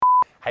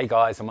Hey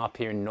guys, I'm up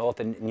here in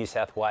northern New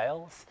South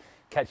Wales,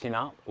 catching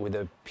up with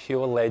a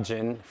pure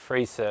legend,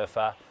 free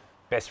surfer,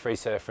 best free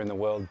surfer in the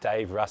world,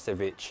 Dave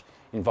Rustovich,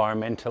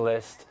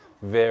 environmentalist,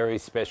 very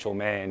special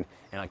man,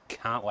 and I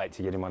can't wait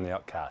to get him on the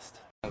Yachtcast.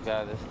 Oh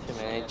God, there's too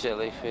many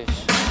jellyfish. It's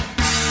such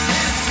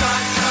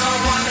a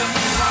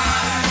wonderful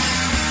ride.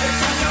 It's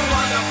such a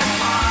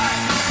wonderful ride.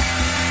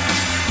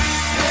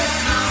 It's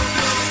no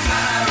blue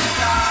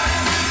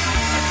paradise.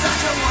 It's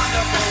such a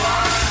wonderful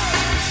ride.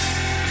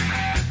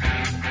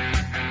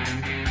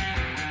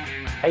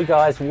 Hey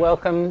guys,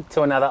 welcome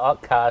to another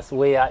Yachtcast.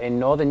 We are in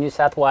northern New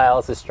South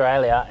Wales,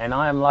 Australia, and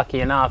I am lucky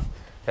enough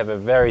to have a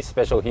very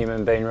special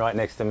human being right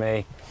next to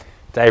me.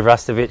 Dave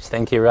Rustovich,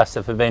 thank you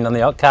Rusta for being on the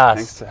Yachtcast.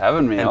 Thanks for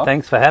having me. And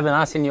thanks for having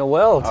us in your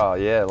world. Oh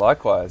yeah,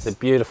 likewise. It's a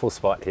beautiful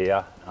spot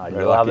here. You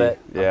Very love lucky. it.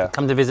 Yeah. I've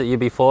come to visit you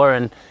before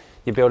and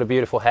you built a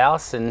beautiful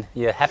house and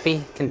you're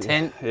happy,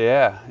 content.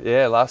 Yeah.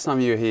 Last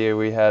time you were here,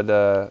 we had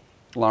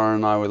Lauren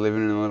and I were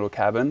living in a little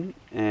cabin,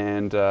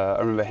 and I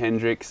remember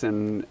Hendrix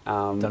and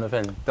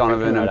Donovan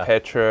and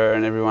Petra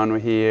and everyone were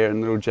here, and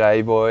little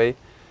J boy,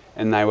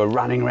 and they were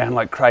running around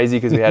like crazy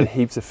because we had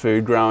heaps of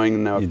food growing,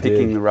 and they were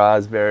picking the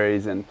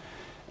raspberries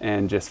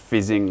and just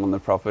fizzing on the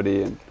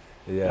property, and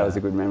that was a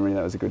good memory.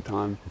 That was a good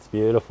time. It's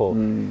beautiful.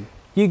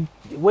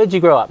 Where'd you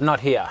grow up? Not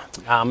here,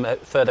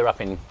 further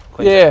up in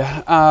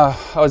Queensland. Yeah,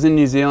 I was in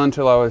New Zealand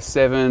till I was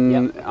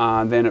 7,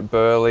 then at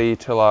Burleigh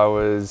till I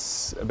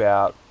was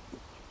about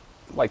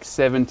like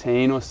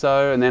 17 or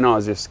so, and then I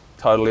was just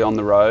totally on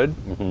the road,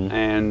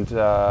 and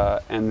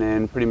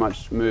then pretty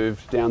much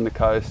moved down the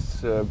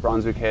coast to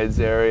Brunswick Heads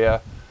area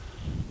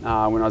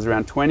when I was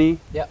around 20.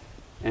 Yep.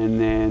 And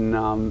then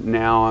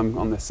now I'm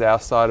on the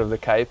south side of the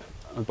Cape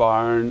of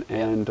Byron,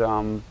 and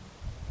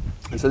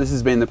so this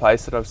has been the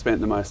place that I've spent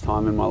the most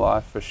time in my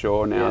life for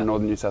sure. Now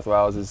northern New South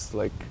Wales is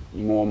like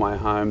more my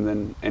home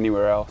than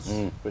anywhere else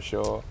for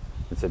sure.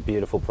 It's a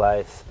beautiful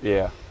place.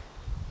 Yeah.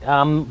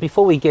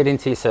 Before we get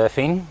into your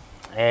surfing,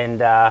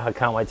 and I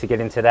can't wait to get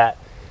into that,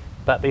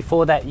 but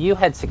before that you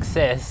had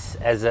success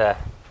as a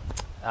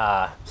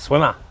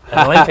swimmer,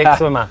 an Olympic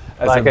swimmer.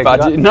 As like a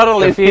budgie, not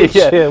Olympic,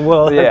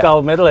 a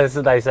gold medalist,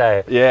 as they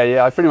say.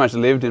 Yeah, I pretty much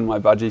lived in my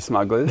budgie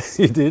smugglers.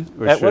 You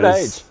did? At what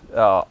age?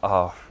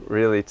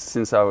 Really,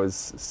 since I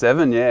was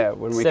 7,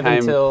 when we 7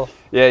 came. till...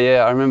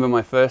 Yeah, I remember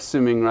my first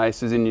swimming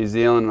race was in New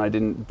Zealand, and I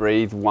didn't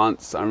breathe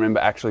once. I remember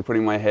actually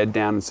putting my head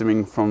down and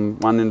swimming from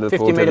one end of the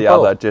pool to the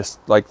other, just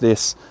like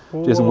this,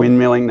 just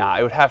windmilling. Nah,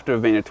 it would have to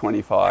have been a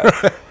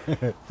 25.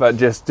 But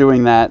just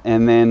doing that,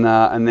 and then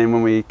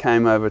when we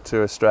came over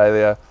to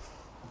Australia,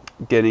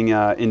 getting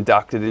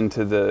inducted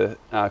into the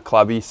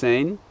clubby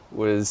scene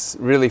was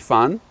really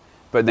fun.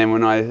 But then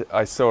when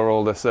I saw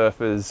all the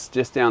surfers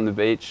just down the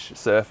beach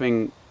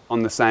surfing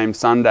on the same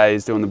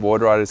Sundays doing the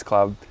Board Riders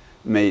Club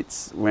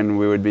meets when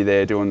we would be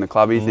there doing the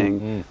clubby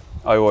thing,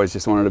 I always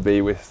just wanted to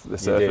be with the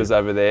surfers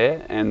over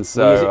there. And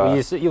so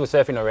you were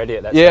surfing already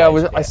at that stage?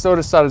 Yeah, I sort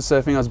of started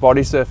surfing. I was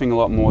body surfing a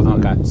lot more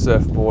than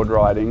surfboard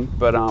riding,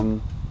 but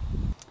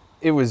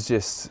it was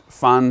just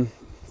fun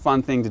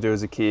thing to do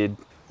as a kid.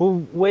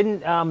 Well,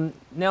 when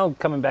now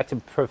coming back to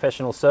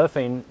professional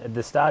surfing, at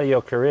the start of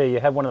your career, you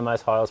had one of the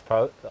most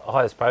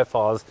highest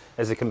profiles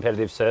as a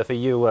competitive surfer.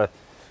 You were,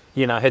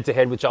 head to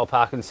head with Joel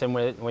Parkinson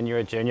when you were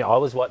a junior. I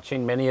was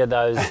watching many of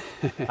those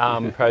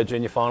pro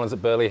junior finals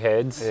at Burleigh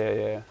Heads.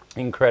 Yeah.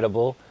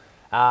 Incredible.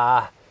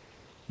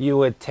 You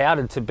were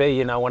touted to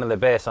be, one of the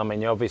best. I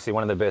mean, you're obviously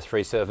one of the best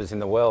free surfers in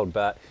the world,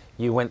 but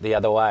you went the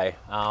other way.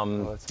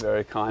 Well, it's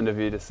very kind of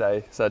you to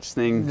say such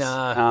things.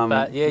 No,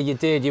 but yeah, you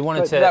did. You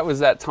wanted to... That was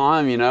that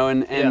time,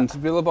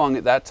 and Billabong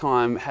at that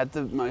time had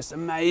the most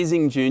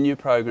amazing junior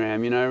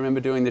program. I remember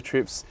doing the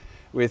trips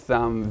with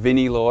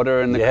Vinnie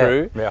Lauder and the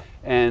crew. Yeah.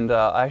 And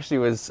I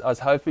was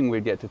hoping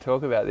we'd get to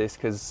talk about this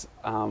because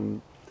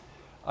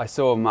I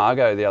saw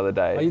Margot the other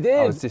day. Oh, you did?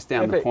 I was just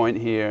down the point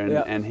here,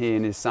 and he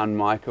and his son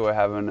Micah were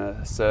having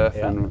a surf,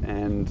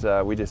 and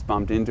we just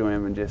bumped into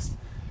him and just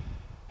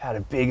had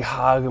a big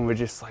hug, and we're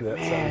just like,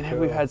 man, so cool.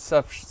 We've had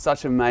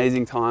such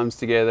amazing times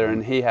together.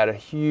 And he had a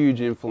huge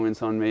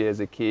influence on me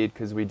as a kid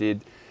because we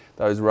did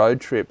those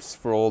road trips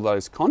for all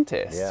those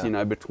contests.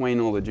 Between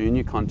all the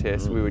junior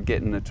contests, we would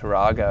get in the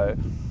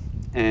Tarago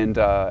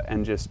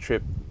and just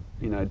trip,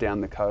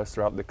 down the coast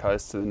or up the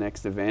coast to the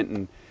next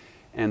event,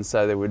 and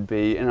so there would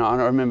be. And I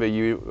remember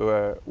you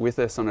were with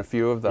us on a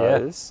few of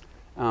those,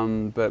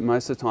 but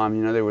most of the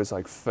time, there was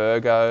like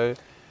Fergo.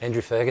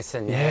 Andrew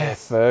Ferguson,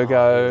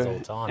 Fergo, all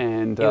time.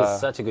 And he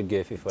was such a good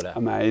goofy footer.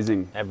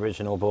 Amazing.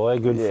 Aboriginal boy,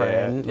 good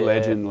friend.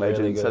 Legend.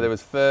 Really so there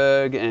was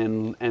Ferg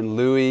and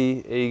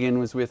Louis Egan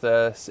was with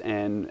us,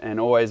 and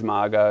always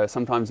Margot,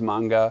 sometimes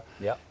Munga.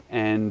 Yep.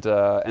 And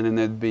then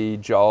there'd be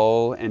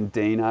Joel and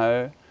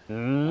Dino,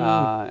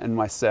 and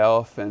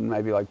myself, and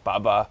maybe like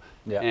Bubba,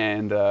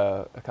 and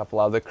a couple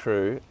other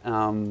crew.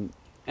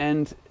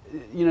 And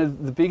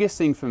the biggest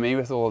thing for me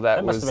with all of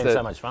that was must have been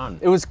so much fun.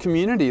 It was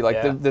community.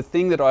 Like the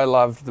thing that I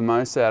loved the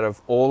most out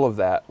of all of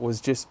that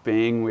was just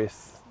being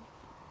with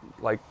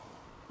like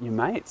your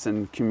mates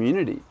and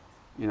community,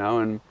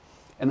 and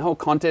And the whole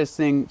contest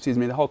thing,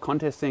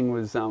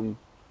 was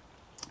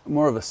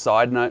more of a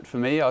side note for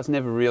me. I was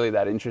never really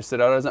that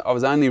interested. I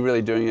was only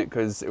really doing it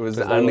because it was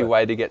the only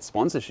way to get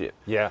sponsorship.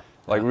 Yeah.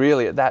 Like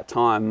really at that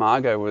time,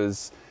 Margot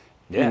was,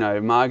 you know,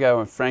 Margot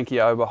and Frankie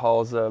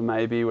Oberholzer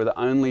maybe were the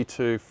only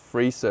two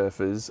free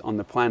surfers on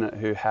the planet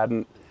who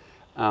hadn't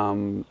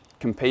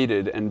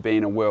competed and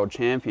been a world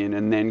champion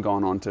and then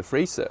gone on to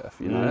free surf.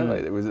 You know,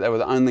 like they were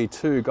the only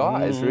two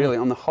guys really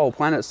on the whole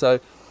planet. So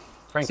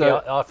Frankie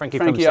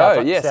from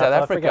South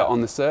Africa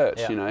on the Search.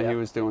 Yeah, you know, he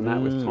was doing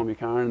that with Tommy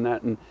Curran and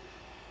that,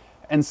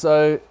 and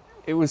so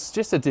it was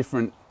just a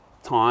different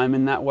time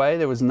in that way.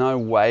 There was no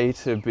way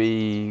to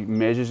be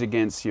measured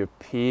against your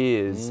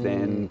peers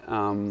then,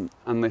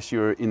 unless you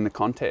were in the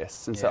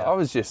contests. And so I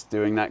was just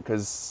doing that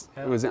because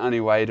it was the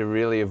only way to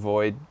really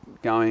avoid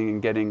going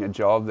and getting a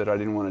job that I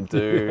didn't want to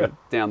do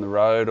down the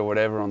road or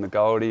whatever on the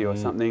Goldie or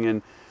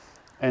something.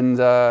 And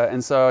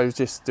so I was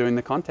just doing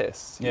the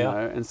contests, you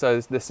know. And so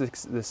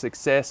the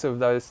success of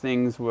those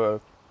things were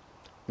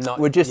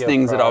just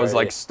things that I was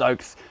like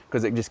stoked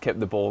because it just kept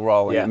the ball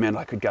rolling. It meant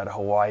I could go to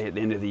Hawaii at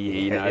the end of the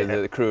year. You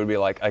know, the crew would be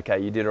like, "Okay,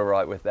 you did all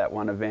right with that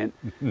one event.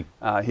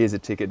 Here's a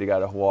ticket to go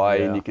to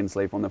Hawaii, and you can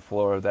sleep on the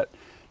floor of that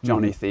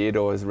Johnny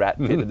Theodore's rat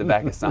pit at the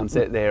back of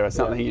Sunset there or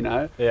something." You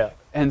know.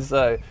 And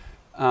so.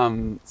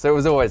 So it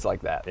was always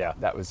like that.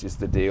 That was just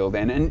the deal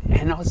then.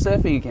 And I was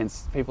surfing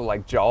against people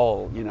like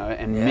Joel, you know,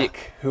 and Mick,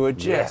 who are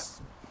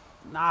just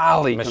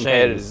gnarly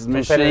competitors,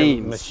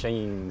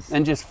 machines,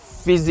 and just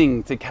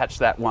fizzing to catch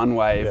that one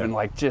wave and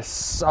like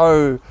just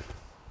so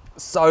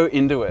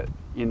into it,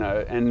 you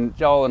know. And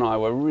Joel and I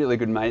were really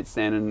good mates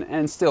then,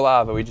 and still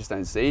are, but we just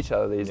don't see each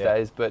other these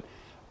days. But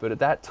at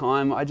that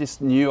time, I just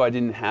knew I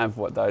didn't have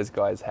what those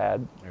guys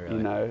had,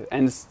 you know,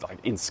 and it's like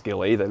in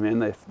skill either,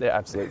 man. They're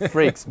absolute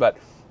freaks, but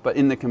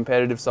in the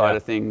competitive side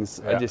of things,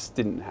 I just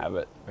didn't have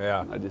it.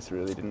 I just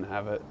really didn't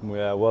have it.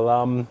 Yeah,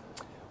 well,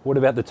 what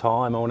about the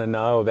time? I want to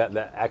know about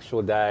the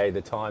actual day,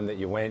 the time that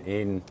you went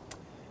in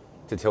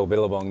to tell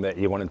Billabong that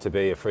you wanted to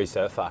be a free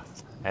surfer,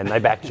 and they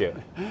backed you.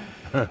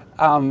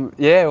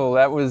 Yeah, well,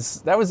 that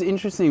was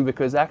interesting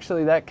because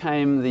actually that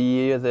came the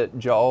year that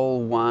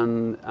Joel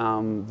won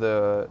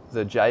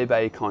the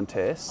J-Bay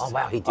contest. Oh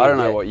wow, he did. I don't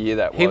know what year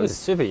that was. He was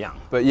super young.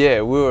 But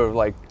yeah, we were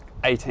like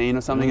 18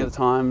 or something at the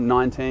time,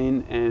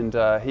 19,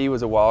 and he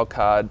was a wild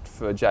card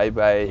for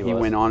J-Bay. He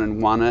went on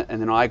and won it,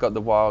 and then I got the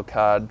wild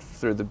card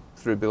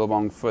through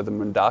Billabong for the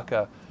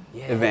Mundaka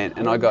event,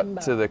 and I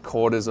got to the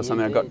quarters or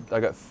something. I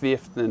got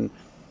fifth, and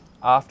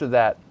after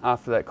that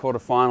quarter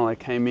final, I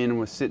came in and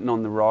was sitting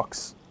on the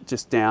rocks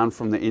just down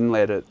from the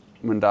inlet at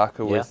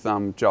Mundaka with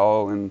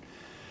Joel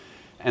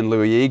and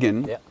Louis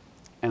Egan,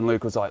 and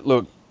Luke was like,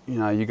 "Look, you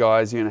know, you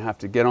guys, you're going to have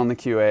to get on the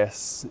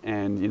QS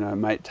and, you know, it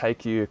might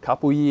take you a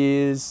couple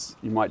years.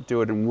 You might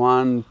do it in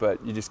one,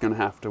 but you're just going to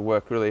have to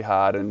work really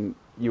hard and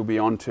you'll be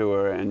on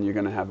tour and you're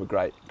going to have a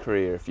great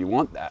career if you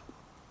want that."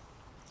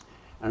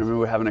 I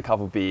remember having a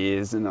couple of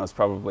beers and I was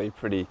probably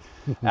pretty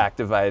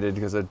activated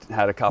because I'd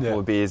had a couple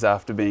of beers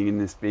after being in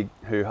this big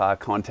hoo-ha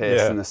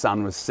contest and the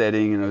sun was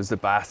setting and it was the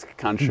Basque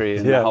country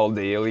and the whole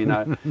deal, you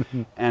know.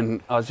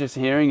 And I was just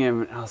hearing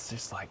him and I was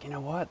just like, you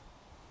know what?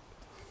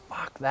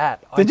 Fuck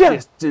that. I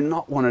just do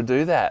not want to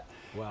do that.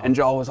 Wow. And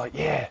Joel was like,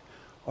 yeah,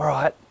 all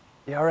right.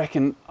 Yeah, I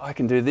reckon I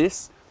can do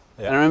this.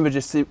 Yeah. And I remember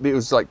it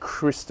was like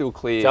crystal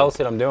clear. Joel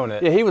said, I'm doing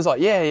it. Yeah, he was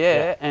like,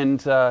 yeah. And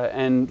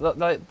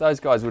those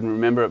guys wouldn't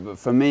remember it, but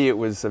for me it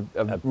was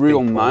a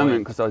real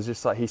moment because I was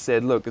just like, he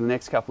said, look, in the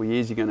next couple of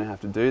years you're going to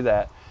have to do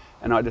that.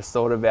 And I just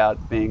thought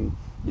about being,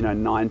 you know,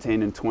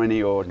 19 and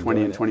 20 or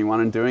 20 and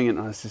 21 and doing it. And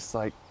I was just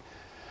like,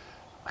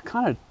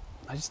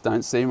 I just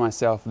don't see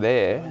myself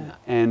there.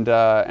 And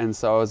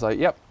so I was like,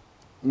 yep,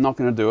 I'm not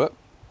going to do it.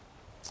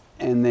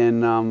 And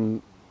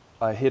then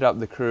I hit up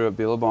the crew at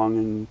Billabong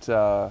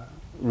and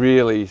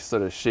really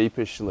sort of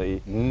sheepishly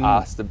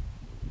asked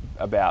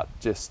about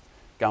just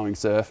going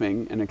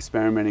surfing and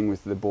experimenting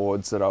with the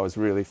boards that I was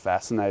really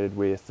fascinated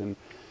with and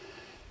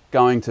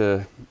going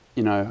to,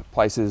 you know,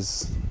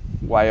 places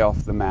way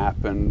off the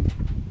map and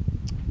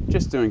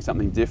just doing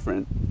something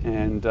different.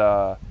 And they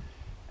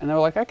were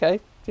like,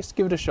 okay, just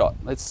give it a shot.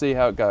 Let's see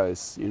how it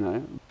goes, you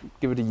know,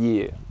 give it a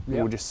year.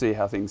 We'll just see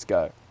how things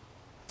go.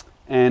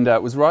 And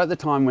it was right at the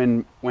time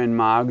when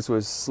Margs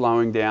was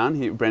slowing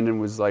down. Brendan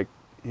was like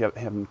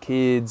having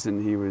kids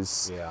and he was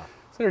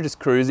sort of just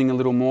cruising a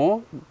little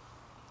more.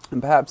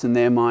 And perhaps in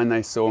their mind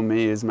they saw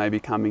me as maybe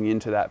coming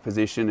into that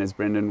position as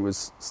Brendan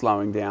was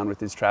slowing down with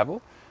his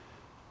travel.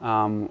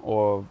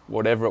 Or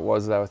whatever it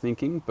was they were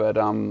thinking.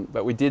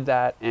 But we did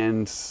that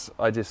and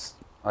I just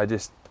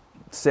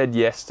said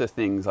yes to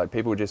things. Like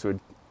people just would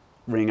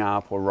ring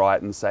up or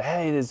write and say,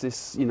 hey, there's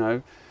this, you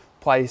know,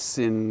 place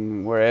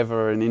in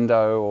wherever in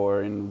Indo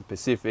or in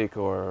Pacific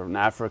or in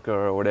Africa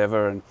or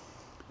whatever, and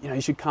you know,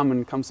 you should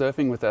come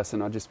surfing with us.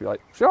 And I'd just be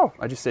like, sure.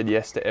 I just said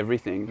yes to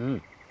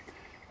everything.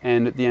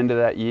 And at the end of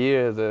that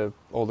year,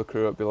 all the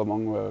crew at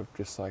Billabong were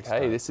just like,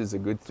 hey, this is a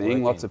good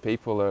thing. Lots of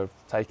people are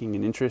taking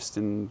an interest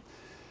in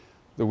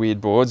the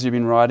weird boards you've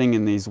been riding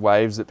and these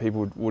waves that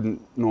people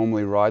wouldn't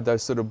normally ride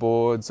those sort of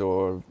boards,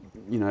 or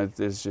you know,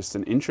 there's just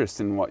an interest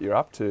in what you're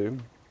up to.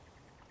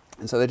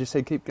 And so they just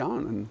said, keep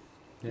going.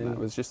 And that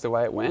was just the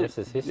way it went. This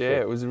is history. Yeah,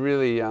 it was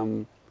really,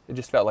 it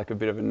just felt like a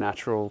bit of a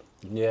natural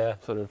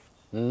sort of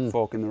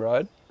fork in the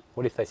road.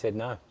 What if they said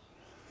no?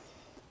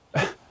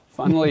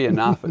 Funnily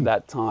enough, at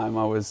that time,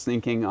 I was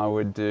thinking I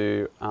would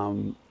do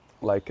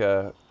like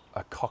a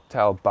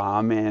cocktail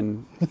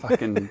barman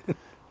fucking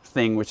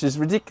thing, which is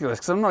ridiculous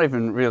because I'm not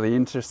even really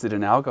interested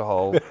in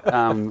alcohol.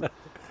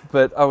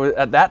 But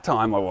at that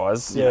time I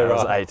was. I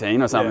was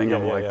 18 or something.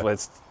 I'm like,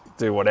 let's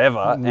do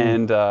whatever.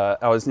 And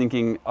I was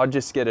thinking I'd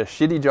just get a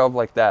shitty job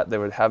like that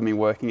would have me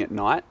working at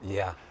night.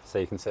 Yeah. So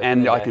you can surf.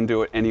 And I can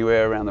do it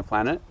anywhere around the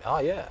planet. Oh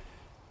yeah.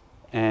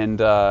 And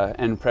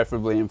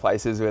preferably in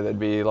places where there'd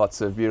be lots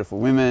of beautiful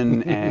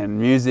women and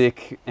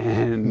music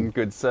and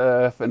good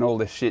surf and all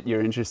the shit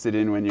you're interested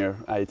in when you're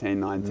 18,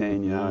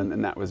 19, you know,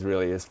 and that was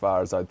really as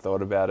far as I'd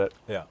thought about it.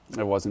 Yeah.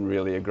 There wasn't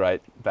really a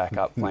great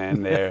backup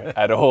plan there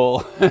at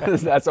all.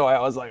 That's why I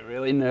was like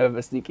really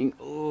nervous, thinking,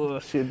 oh,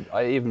 should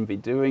I even be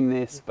doing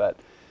this? But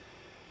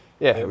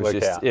yeah, it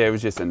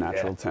was just a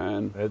natural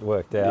turn. It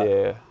worked out.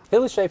 Yeah. Who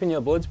was shaping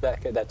your boards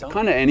back at that time?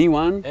 Kind of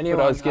anyone. But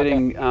I was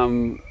getting,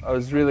 I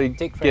was really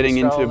getting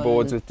into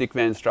boards with Dick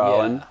Van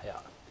Stralen,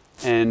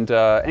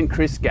 and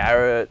Chris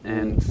Garrett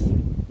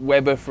and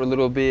Weber for a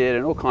little bit,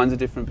 and all kinds of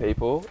different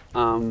people.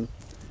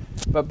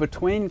 But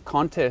between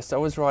contests, I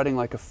was riding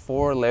like a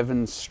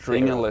 411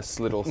 stringerless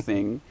little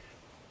thing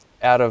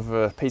out of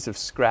a piece of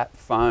scrap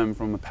foam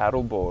from a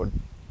paddle board,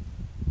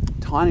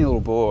 tiny little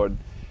board,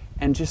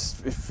 and just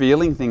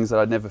feeling things that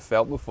I'd never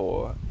felt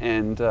before,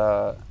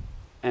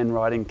 and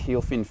riding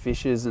keelfin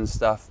fishes and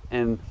stuff,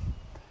 and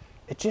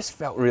it just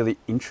felt really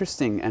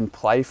interesting and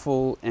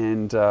playful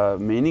and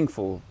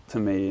meaningful to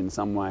me in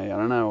some way. I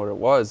don't know what it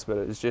was, but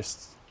it was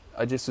just,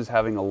 I just was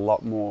having a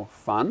lot more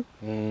fun.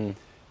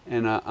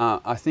 And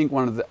I think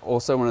one of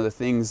the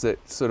things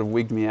that sort of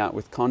wigged me out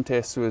with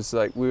contests was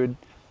like we'd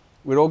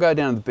all go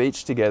down to the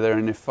beach together,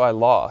 and if I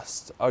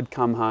lost, I'd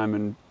come home,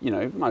 and you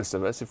know, most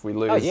of us, if we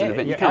lose an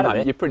event, you come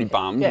home, you're pretty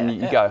bummed, and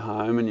you go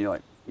home and you're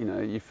like, you know,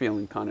 you're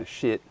feeling kind of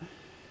shit.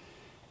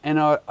 And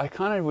I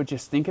kind of would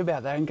just think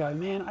about that and go,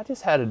 man, I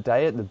just had a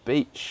day at the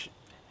beach.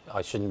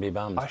 I shouldn't be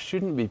bummed. I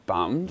shouldn't be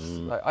bummed.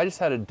 Like, I just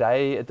had a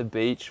day at the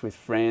beach with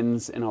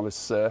friends and I was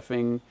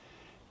surfing,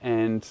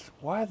 and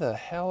why the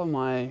hell am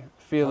I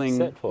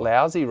feeling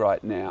lousy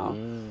right now?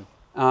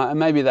 And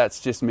maybe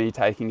that's just me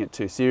taking it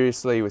too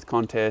seriously with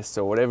contests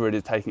or whatever it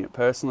is, taking it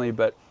personally.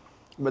 But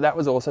that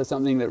was also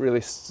something that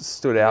really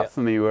stood out for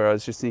me, where I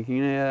was just thinking,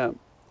 yeah,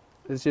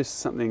 there's just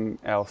something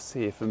else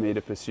here for me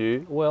to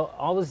pursue. Well,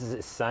 I was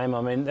the same.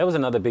 I mean, that was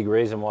another big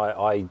reason why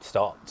I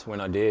stopped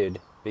when I did,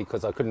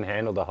 because I couldn't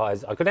handle the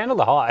highs. I could handle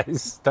the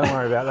highs, don't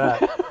worry about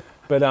that.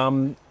 But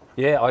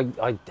yeah,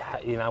 I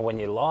you know, when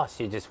you lost,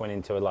 you just went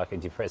into like a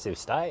depressive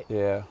state.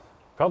 Yeah.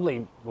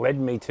 Probably led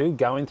me to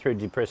going through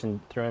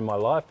depression through my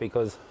life,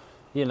 because,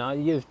 you know,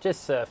 you've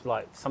just surfed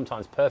like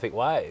sometimes perfect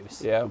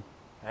waves. Yeah.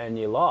 And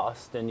you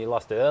lost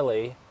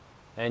early,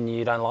 and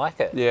you don't like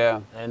it.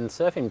 Yeah. And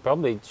surfing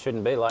probably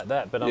shouldn't be like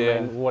that. But I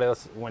mean, what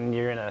else, when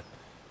you're in a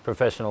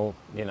professional,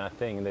 you know,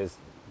 thing, there's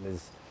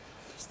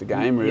it's the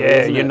game, really.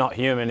 Yeah, you're not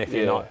human if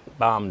you're not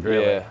bummed,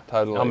 really. Yeah,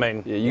 totally. I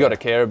mean, you got to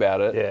care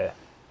about it. Yeah.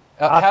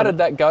 How did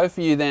that go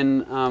for you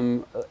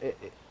then?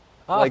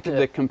 Like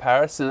the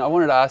comparison, I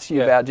wanted to ask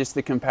you about just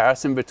the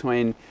comparison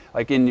between,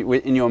 like in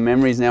your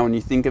memories now, when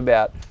you think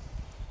about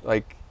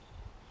like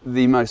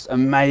the most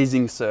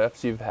amazing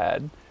surfs you've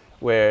had,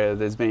 where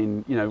there's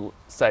been, you know,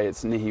 say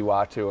it's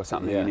Nihiwatu or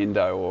something in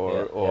Indo,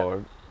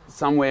 or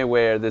somewhere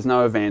where there's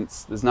no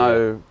events, there's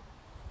no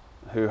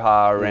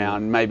hoo-ha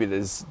around, maybe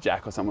there's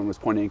Jack or someone was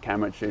pointing a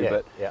camera at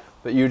you,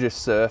 but you're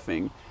just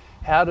surfing.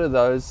 How do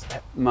those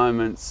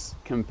moments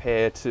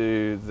compare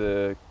to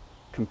the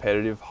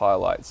competitive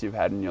highlights you've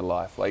had in your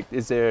life? Like,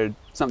 is there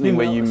something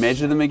where you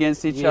measure them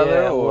against each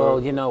other? Or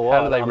well, you know what?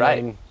 How do they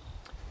rate? Mean,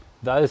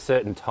 those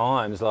certain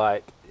times,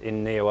 like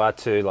in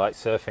Nihiwatu, like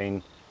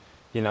surfing,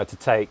 you know, to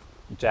take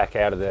Jack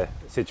out of the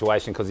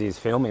situation because he's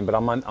filming, but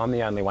I'm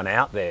the only one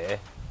out there.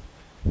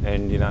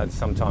 And, you know,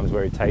 sometimes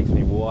where he takes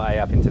me way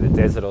up into the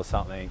desert or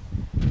something,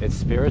 it's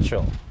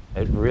spiritual.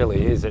 It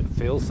really is. It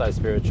feels so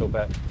spiritual,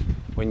 but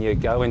when you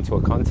go into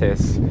a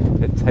contest,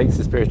 it takes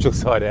the spiritual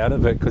side out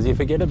of it, because you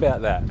forget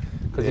about that,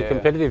 because your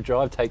competitive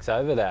drive takes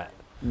over that,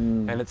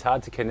 and it's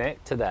hard to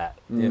connect to that,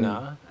 you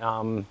know,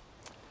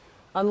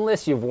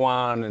 unless you've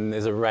won and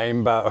there's a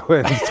rainbow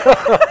and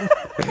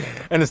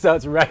stuff, and it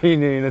starts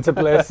raining, it's a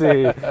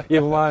blessing,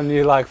 you've won,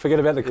 you like forget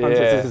about the contest,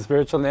 this is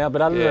spiritual now.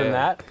 But other than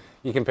that,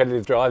 your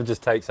competitive drive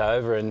just takes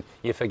over and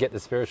you forget the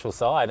spiritual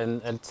side,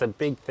 and it's a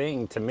big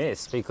thing to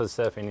miss, because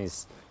surfing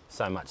is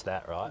so much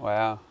that, right?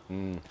 Wow.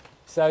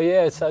 So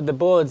yeah, so the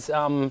boards,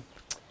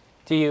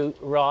 do you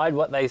ride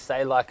what they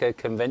say like a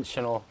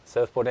conventional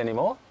surfboard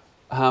anymore?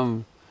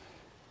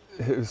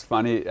 It was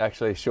funny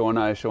actually, Sean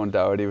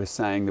Doherty was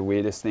saying the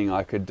weirdest thing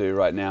I could do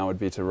right now would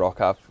be to rock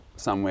up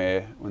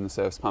somewhere when the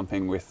surf's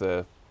pumping with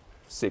a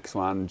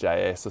 6.1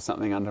 JS or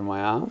something under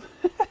my arm.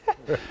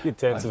 You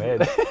turn some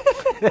heads.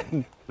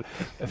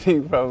 I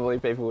think probably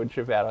people would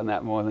trip out on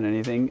that more than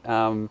anything.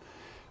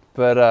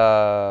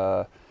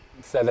 But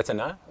So that's a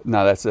no?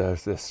 no, that's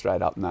a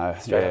straight up no.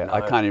 Straight up no.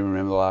 I can't even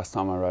remember the last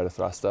time I rode a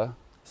thruster.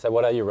 So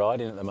what are you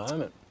riding at the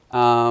moment?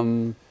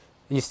 Um,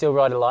 You still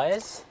ride a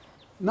layers?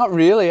 Not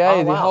really, eh?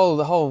 Oh, wow.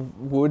 The whole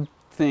wood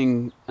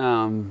thing is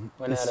out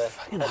of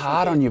fucking passion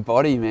hard for on your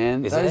body,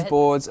 man. Is Those it?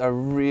 boards are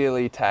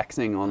really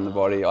taxing on the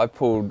body.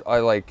 I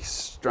like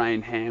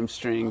strained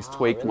hamstrings,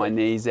 tweaked my really?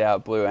 knees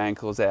out, blew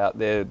ankles out.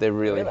 They're really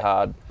Really?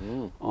 hard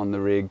on the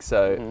rig.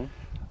 So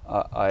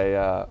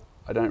Mm-hmm.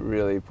 I don't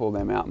really pull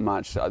them out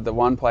much. The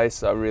one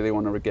place I really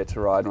want to get to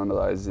ride one of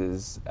those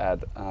is at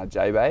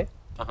J-Bay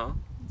Uh-huh.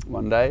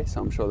 one day. So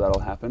I'm sure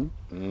that'll happen.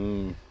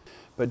 Mm.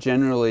 But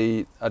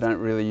generally, I don't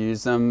really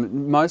use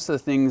them. Most of the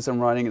things I'm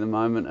riding at the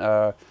moment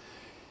are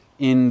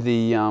in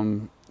the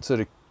sort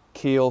of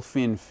keel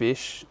fin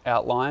fish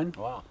outline.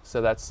 Wow. So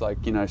that's like,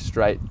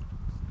 straight,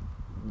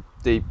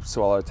 deep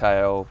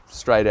swallowtail,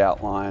 straight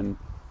outline,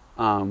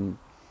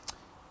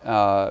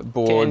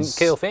 boards.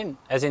 Keel fin,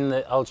 as in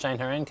the old Shane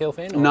Horan keel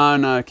fin? or-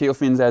 No, keel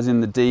fins as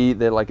in the D,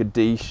 they're like a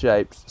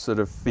D-shaped sort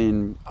of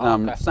fin.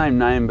 Okay. Same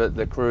name, but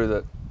the crew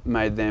that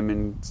made them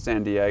in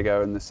San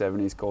Diego in the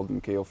 70s called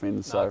them keel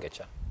fins. No, I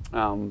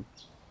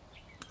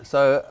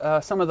So,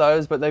 getcha. some of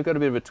those, but they've got a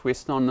bit of a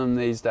twist on them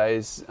these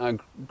days.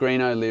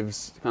 Greeno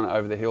lives kind of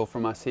over the hill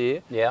from us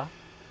here. Yeah.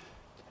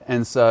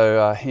 And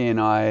so he and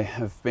I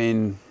have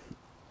been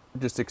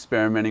just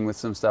experimenting with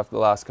some stuff the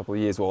last couple of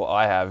years. Well,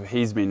 I have.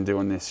 He's been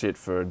doing this shit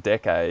for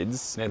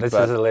decades. Yeah, this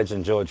but- is a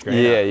legend, George Green.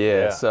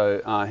 yeah.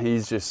 So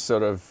he's just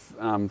sort of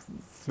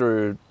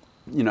through,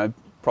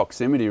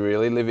 proximity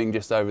really, living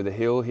just over the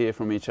hill here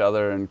from each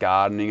other and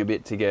gardening a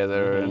bit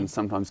together and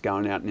sometimes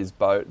going out in his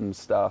boat and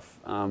stuff.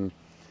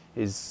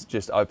 He's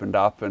just opened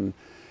up and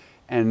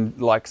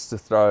likes to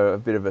throw a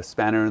bit of a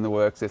spanner in the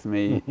works with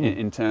me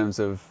in terms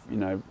of,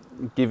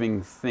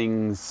 giving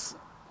things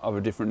of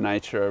a different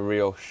nature a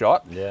real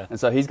shot. Yeah. And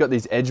so he's got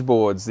these edge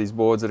boards, these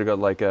boards that have got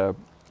like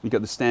you've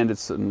got the standard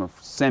sort of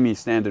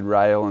semi-standard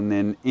rail, and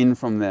then in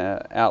from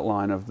the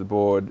outline of the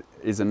board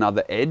is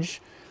another edge.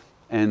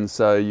 And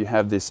so you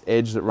have this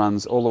edge that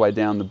runs all the way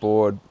down the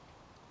board,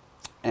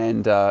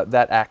 and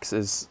that acts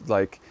as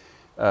like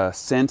a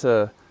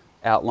center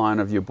outline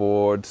of your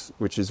board,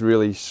 which is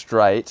really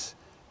straight,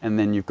 and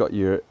then you've got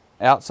your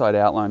outside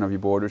outline of your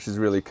board, which is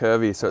really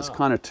curvy. So it's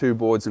kind of two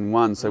boards in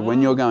one. So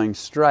when you're going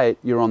straight,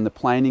 you're on the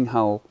planing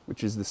hull,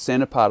 which is the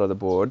center part of the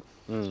board,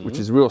 which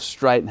is real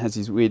straight and has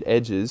these weird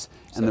edges,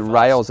 and the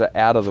rails are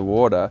out of the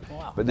water.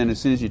 Wow. But then as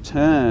soon as you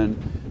turn,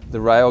 the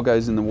rail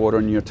goes in the water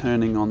and you're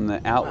turning on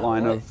the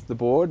outline really? of the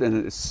board,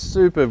 and it's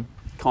super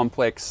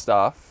complex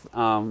stuff,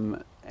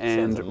 and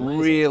amazing.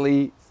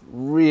 really,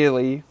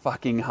 really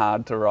fucking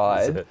hard to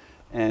ride. it?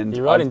 And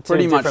You're riding I've two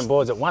different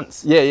boards at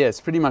once. Yeah,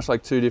 it's pretty much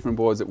like two different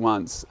boards at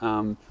once.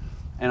 And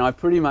I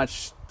pretty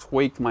much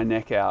tweaked my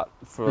neck out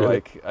for Really?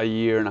 like a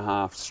year and a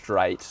half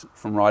straight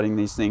from riding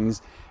these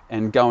things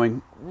and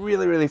going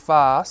really, really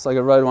fast. Like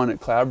I rode one at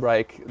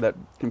Cloudbreak that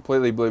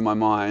completely blew my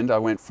mind. I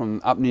went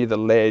from up near the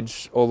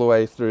ledge all the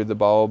way through the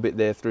bowl bit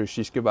there through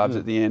shish kebabs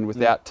at the end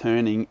without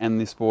turning,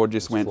 and this board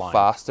just went flying.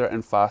 faster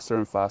and faster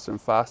and faster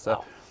and faster.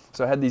 Wow.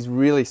 So I had these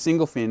really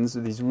single fins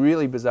with these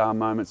really bizarre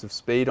moments of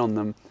speed on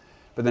them.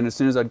 But then as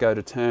soon as I'd go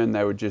to turn,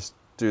 they would just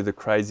do the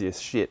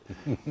craziest shit.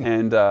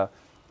 and I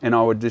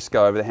would just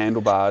go over the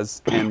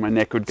handlebars and my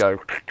neck would go,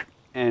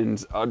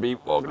 and I'd be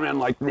walking around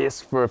like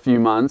this for a few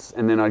months,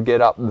 and then I'd get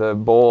up the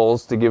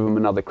balls to give them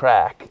another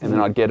crack, and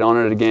then I'd get on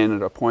it again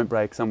at a point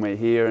break somewhere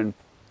here and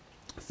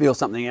feel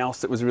something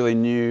else that was really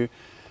new.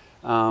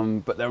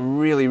 But they're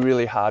really,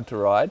 really hard to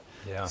ride.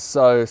 Yeah.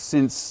 So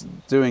since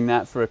doing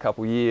that for a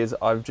couple of years,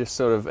 I've just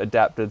sort of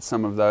adapted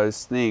some of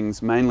those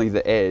things, mainly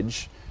the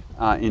edge,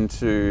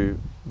 into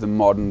the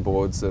modern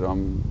boards that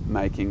I'm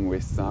making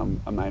with a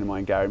mate of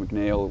mine, Gary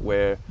McNeil,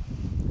 where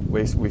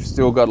we've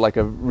still got like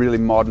a really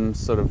modern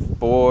sort of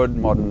board,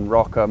 modern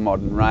rocker,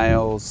 modern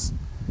rails.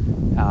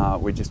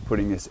 We're just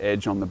putting this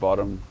edge on the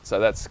bottom. So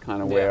that's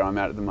kind of where I'm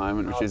at the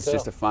moment, which is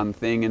just a fun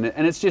thing. And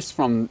it's just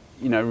from,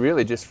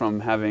 really just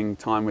from having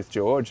time with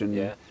George and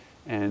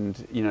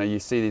you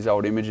see these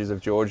old images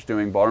of George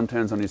doing bottom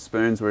turns on his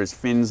spoons where his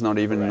fin's not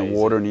even in the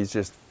water and he's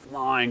just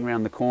flying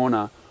around the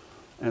corner.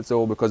 And it's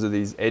all because of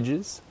these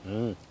edges.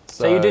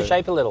 So you do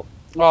shape a little?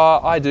 Oh,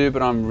 I do,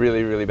 but I'm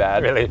really, really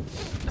bad. Really?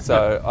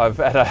 So I've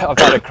had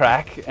a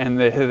crack, and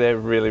they're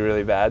really,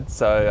 really bad.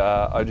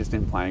 So I've just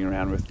been playing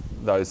around with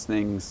those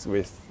things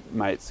with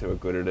mates who are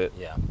good at it.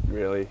 Yeah.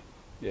 Really.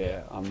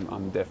 Yeah,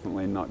 I'm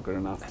definitely not good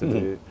enough to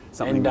do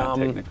something that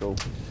technical.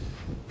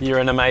 You're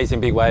an amazing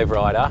big wave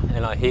rider,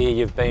 and I hear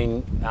you've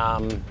been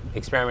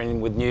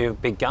experimenting with new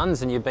big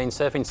guns, and you've been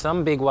surfing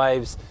some big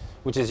waves,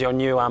 which is your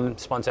new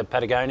sponsor,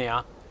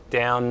 Patagonia,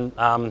 down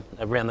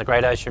around the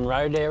Great Ocean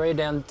Road area,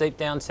 deep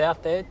down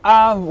south there.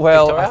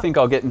 Well, Victoria? I think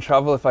I'll get in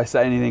trouble if I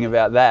say anything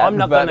about that. I'm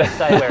not going to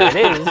say where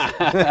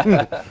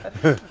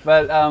it is.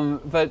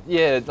 But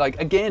yeah, like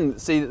again,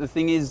 see the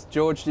thing is,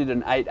 George did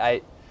an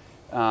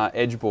 8.8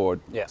 edge board,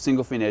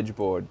 single fin edge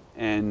board,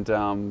 and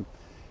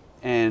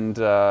and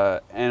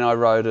I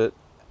rode it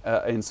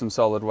in some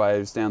solid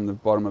waves down the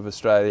bottom of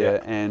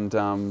Australia,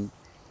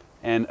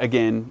 and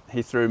again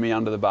he threw me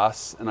under the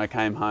bus, and I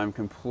came home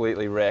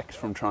completely wrecked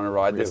from trying to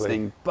ride this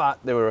thing. But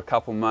there were a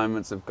couple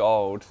moments of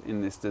gold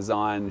in this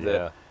design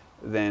that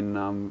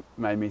then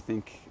made me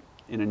think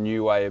in a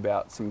new way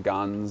about some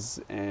guns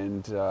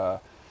and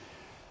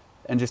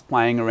just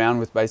playing around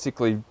with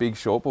basically big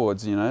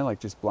shortboards, you know, like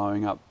just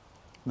blowing up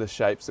the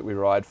shapes that we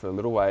ride for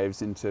little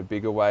waves into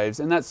bigger waves.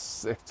 And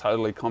that's a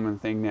totally common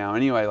thing now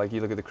anyway. Like you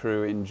look at the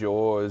crew in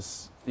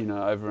Jaws, you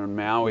know, over in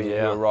Maui, who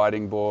are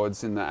riding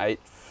boards in the 8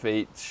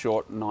 feet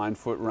short, 9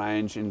 foot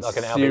range, and like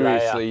an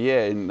seriously,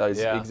 in those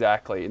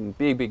exactly in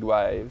big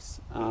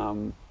waves.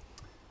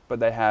 But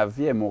they have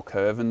more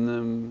curve in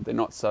them. They're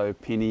not so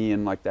pinny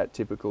and like that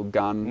typical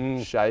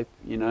gun shape,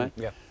 you know.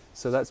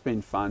 So that's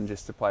been fun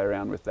just to play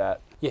around with that.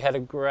 You had a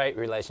great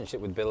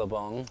relationship with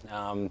Billabong.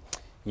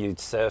 You'd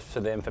surfed for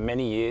them for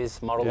many years,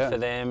 modelled for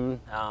them.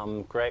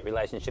 Great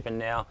relationship, and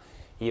now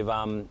you've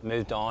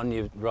moved on.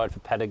 You ride for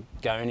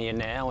Patagonia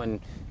now,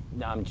 and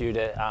due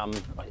to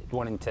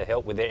wanting to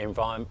help with their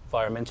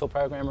environmental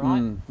program,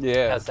 right?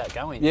 Yeah. How's that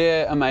going?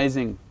 Yeah,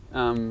 amazing.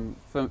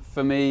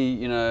 For me,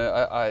 you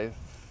know,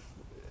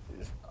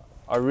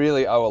 I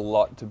really owe a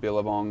lot to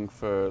Billabong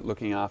for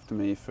looking after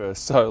me for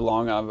so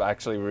long. I'm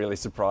actually really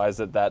surprised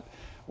that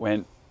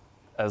went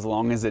as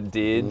long as it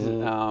did. You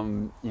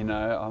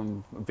know,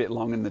 I'm a bit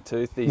long in the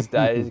tooth these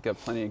days. Got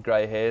plenty of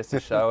grey hairs to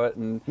show it,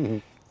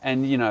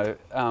 and you know,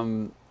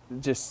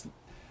 just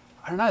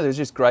I don't know. There's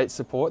just great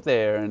support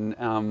there,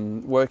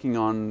 and working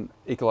on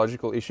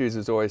ecological issues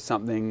is always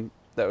something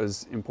that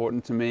was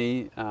important to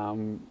me.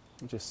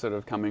 Just sort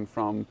of coming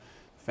from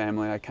the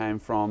family I came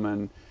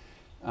from,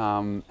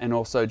 and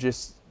also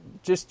just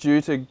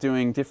due to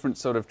doing different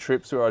sort of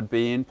trips where I'd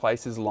be in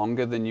places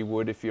longer than you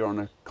would if you're on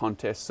a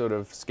contest sort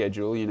of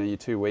schedule. You know, your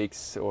 2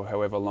 weeks or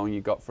however long you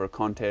got for a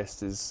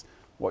contest is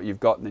what you've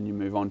got, and then you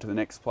move on to the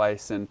next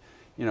place. And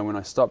you know, when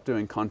I stopped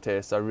doing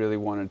contests, I really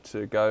wanted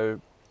to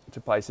go to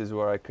places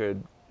where I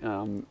could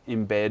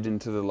embed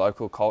into the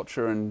local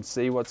culture and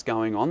see what's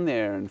going on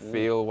there, and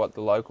feel what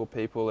the local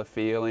people are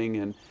feeling,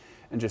 and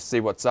just see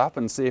what's up,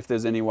 and see if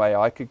there's any way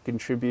I could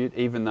contribute,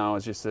 even though I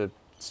was just a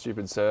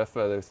stupid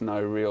surfer. There's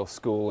no real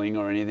schooling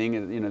or anything.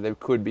 You know, there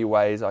could be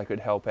ways I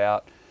could help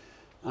out.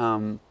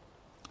 And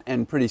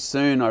pretty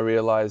soon I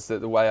realized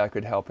that the way I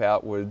could help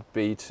out would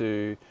be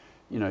to,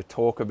 you know,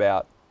 talk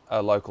about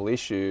a local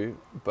issue,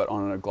 but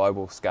on a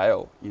global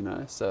scale, you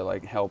know, so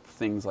like help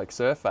things like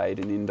Surf Aid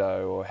in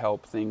Indo, or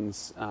help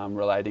things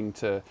relating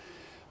to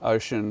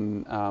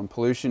ocean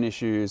pollution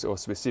issues or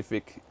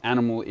specific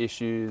animal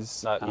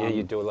issues.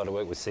 You do a lot of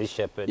work with Sea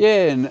Shepherd.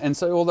 Yeah, and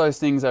so all those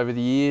things over the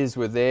years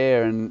were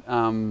there,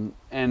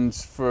 and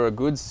for a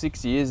good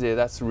 6 years there,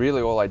 that's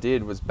really all I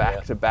did was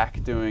back to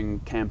back doing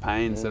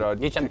campaigns that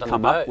I'd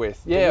come up with.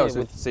 Yeah, I was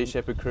with the Sea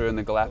Shepherd crew in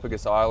the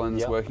Galapagos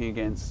Islands, working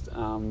against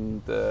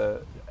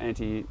the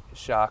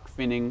anti-shark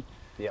finning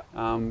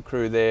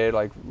crew there,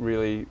 like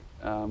really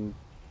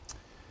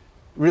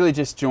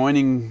just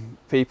joining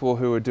people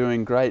who were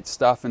doing great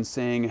stuff and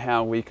seeing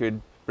how we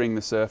could bring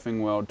the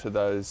surfing world to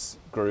those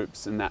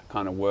groups and that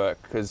kind of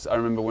work. Because I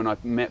remember when I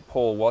met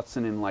Paul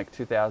Watson in like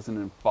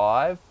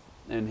 2005,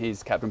 and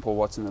he's Captain Paul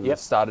Watson that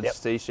started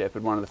Sea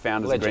Shepherd, one of the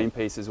founders of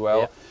Greenpeace as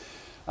well.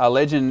 A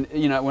legend,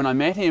 you know, when I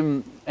met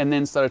him and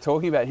then started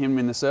talking about him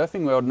in the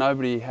surfing world,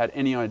 nobody had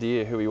any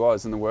idea who he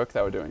was and the work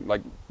they were doing.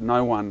 Like,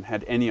 no one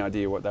had any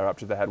idea what they were up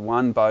to. They had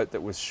one boat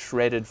that was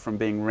shredded from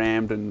being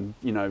rammed and,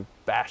 you know,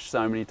 bashed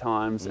so many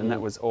times, and that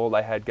was all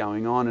they had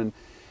going on.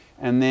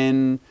 And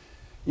then,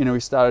 you know, we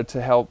started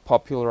to help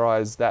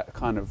popularize that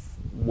kind of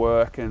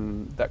work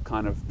and that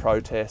kind of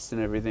protest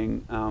and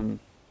everything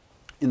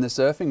in the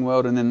surfing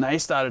world. And then they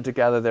started to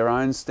gather their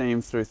own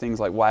steam through things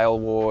like Whale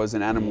Wars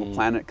and Animal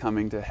Planet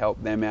coming to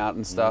help them out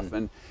and stuff.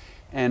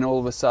 And all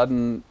of a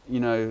sudden, you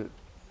know,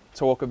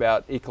 talk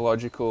about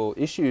ecological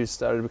issues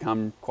started to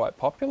become quite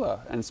popular,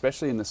 and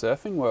especially in the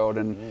surfing world.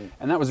 And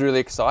that was really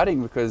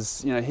exciting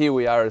because, you know, here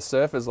we are as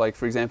surfers. Like,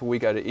 for example, we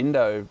go to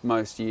Indo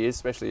most years,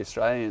 especially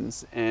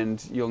Australians,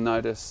 and you'll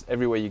notice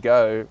everywhere you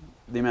go,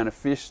 the amount of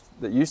fish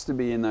that used to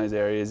be in those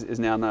areas is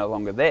now no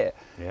longer there.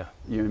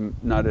 You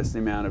notice the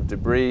amount of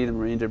debris, the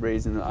marine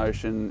debris in the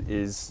ocean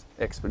is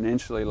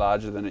exponentially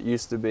larger than it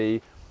used to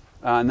be.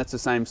 And that's the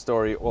same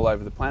story all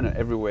over the planet.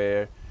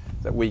 Everywhere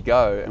that we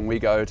go, and we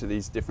go to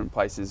these different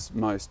places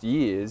most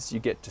years, you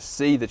get to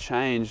see the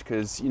change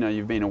because, you know,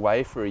 you've been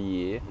away for a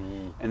year,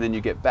 and then you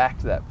get back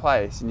to that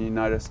place and you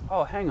notice,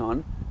 oh, hang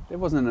on, there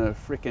wasn't a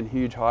freaking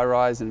huge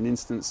high-rise and an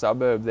instant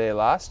suburb there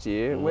last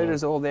year. Where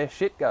does all their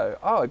shit go?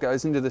 Oh, it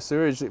goes into the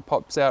sewage. It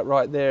pops out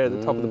right there at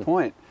the top of the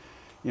point,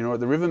 you know,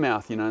 at the river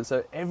mouth, you know. And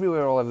so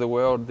everywhere all over the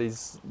world,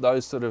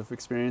 those sort of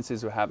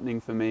experiences were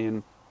happening for me,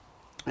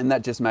 and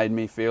that just made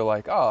me feel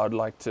like, oh, I'd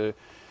like to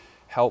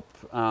help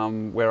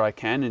where I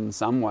can in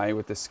some way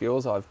with the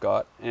skills I've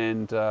got.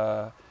 And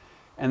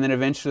then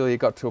eventually it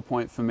got to a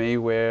point for me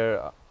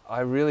where I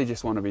really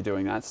just want to be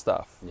doing that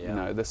stuff. Yeah. You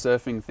know, the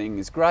surfing thing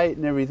is great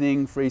and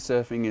everything. Free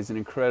surfing is an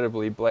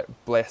incredibly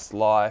blessed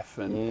life,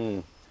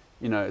 and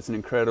you know, it's an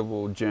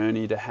incredible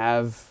journey to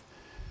have.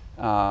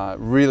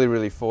 Really,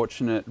 really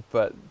fortunate,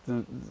 but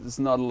there's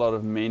not a lot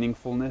of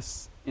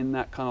meaningfulness in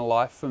that kind of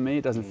life for me.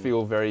 It doesn't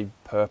feel very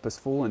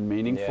purposeful and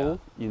meaningful.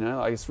 You know,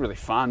 like it's really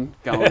fun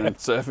going and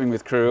surfing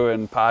with crew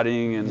and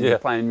partying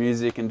and playing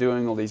music and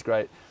doing all these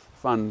great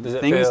fun Does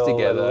it things feel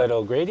together. a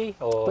little greedy?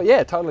 Or? But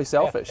yeah, totally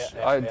selfish.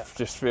 yeah, I yeah.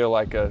 just feel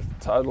like a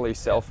totally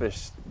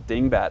selfish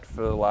dingbat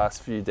for the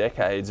last few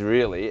decades,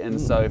 really.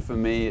 And so for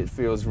me, it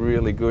feels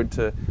really good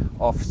to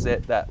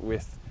offset that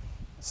with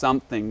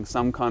something,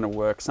 some kind of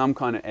work, some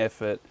kind of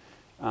effort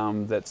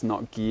that's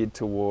not geared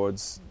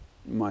towards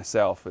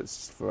myself.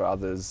 It's for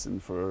others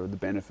and for the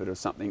benefit of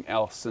something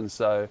else. And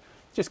so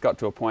just got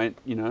to a point,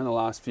 you know, in the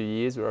last few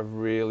years where I've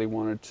really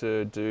wanted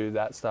to do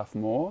that stuff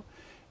more.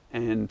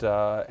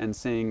 And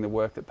seeing the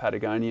work that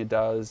Patagonia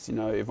does, you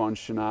know, Yvon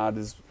Chouinard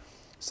has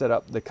set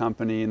up the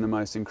company in the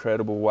most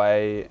incredible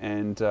way,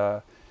 and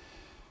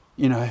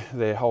you know,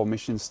 their whole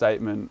mission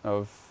statement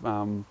of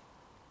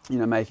you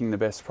know, making the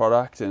best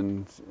product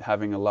and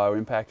having a low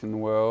impact in the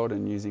world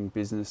and using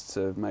business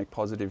to make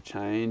positive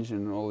change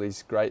and all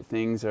these great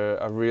things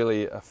are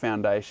really a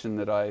foundation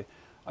that I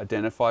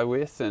identify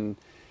with, and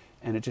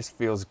it just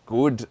feels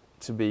good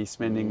to be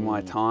spending my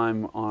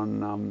time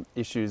on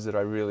issues that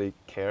I really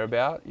care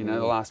about. You know,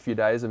 the last few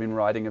days I've been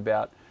writing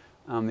about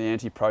the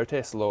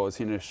anti-protest laws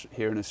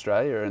here in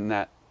Australia, and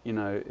that, you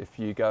know, if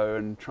you go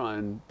and try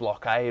and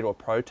blockade or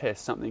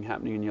protest something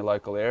happening in your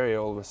local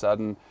area, all of a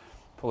sudden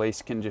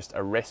police can just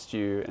arrest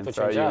you and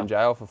throw you in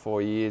jail for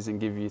 4 years and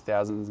give you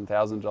thousands and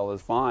thousands of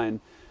dollars fine.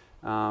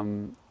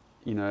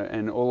 You know,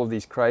 and all of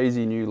these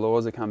crazy new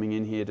laws are coming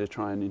in here to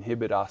try and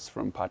inhibit us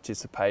from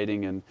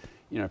participating and,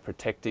 you know,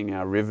 protecting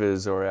our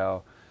rivers or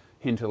our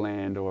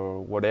hinterland or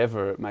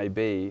whatever it may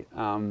be.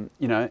 You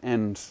know,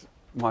 and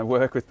my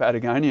work with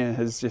Patagonia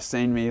has just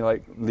seen me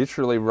like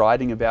literally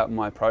writing about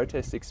my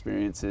protest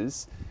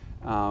experiences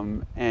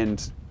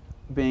and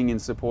being in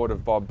support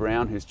of Bob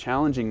Brown, who's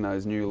challenging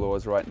those new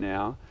laws right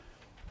now.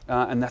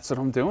 And that's what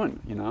I'm doing.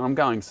 You know, I'm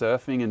going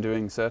surfing and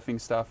doing surfing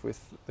stuff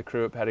with the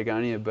crew at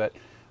Patagonia, but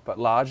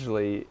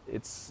largely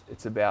it's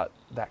about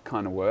that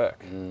kind of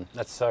work.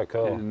 That's so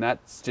cool. And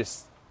that's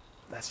just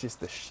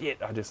the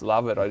shit. I just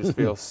love it. I just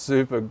feel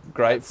super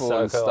grateful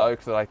so and cool.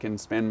 stoked that I can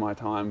spend my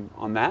time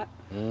on that.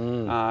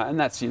 And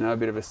that's, you know, a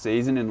bit of a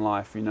season in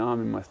life. You know,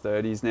 I'm in my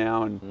 30s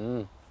now,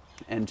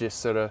 and just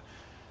sort of,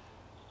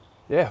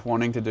 yeah,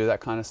 wanting to do that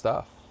kind of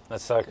stuff.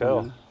 That's so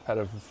cool. You know,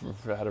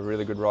 had a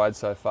really good ride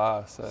so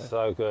far.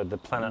 So good. The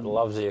planet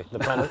loves you. The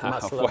planet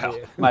must love Well,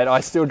 you. mate, I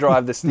still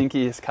drive the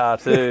stinkiest car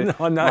too.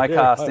 I know, My yeah,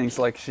 car right. stinks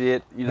like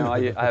shit. You know,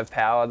 I have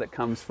power that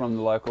comes from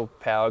the local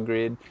power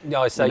grid.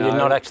 No, so you you're know.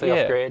 not actually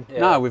Yeah. off grid?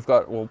 No, we've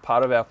got, well,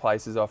 part of our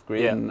place is off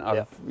grid, Yeah, and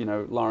I've, you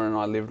know, Lauren and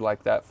I lived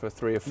like that for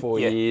 3 or 4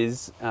 Yeah.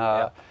 years,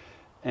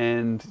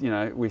 and you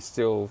know, we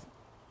still,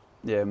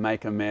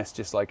 make a mess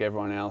just like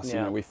everyone else. You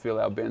Yeah. know, we fill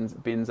our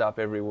bins up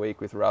every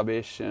week with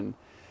rubbish, and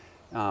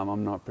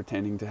I'm not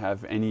pretending to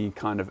have any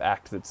kind of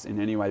act that's in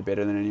any way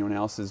better than anyone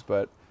else's,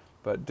 but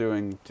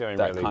doing that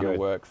really kind good. of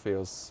work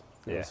feels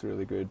Yeah.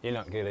 really good. You're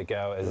not going to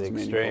go as That's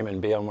extreme meaningful.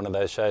 and be on one of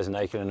those shows,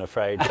 Naked and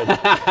Afraid,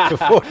 for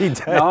 40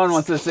 days. No one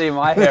wants to see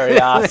my hairy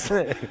ass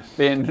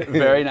being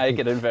very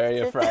naked and very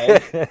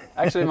afraid.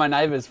 Actually, my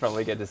neighbours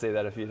probably get to see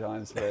that a few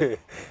times, but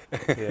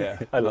yeah,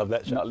 I love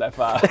that show. not that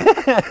far.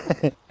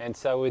 And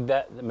so with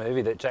that, the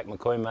movie that Jack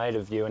McCoy made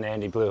of you and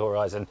Andy Blue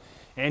Horizon,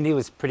 Andy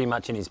was pretty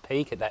much in his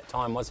peak at that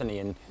time, wasn't he?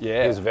 And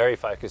Yeah. he was very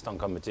focused on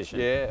competition.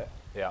 Yeah.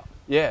 Yeah.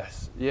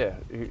 Yes. Yeah.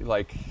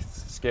 Like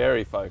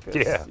scary focus.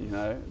 Yeah. You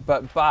know.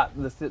 But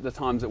the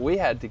times that we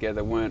had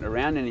together weren't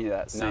around any of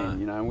that scene. No.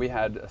 You know. And we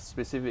had a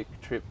specific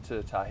trip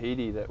to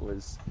Tahiti that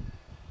was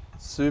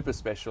super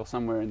special,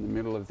 somewhere in the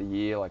middle of the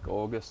year, like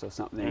August or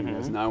something. There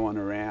was no one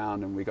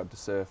around, and we got to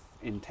surf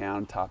in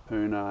town,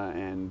 Tapuna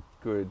and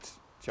good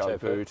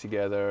Chopu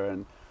together,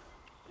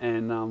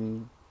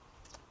 and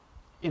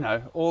you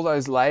know, all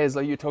those layers,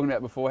 like you were talking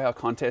about before, how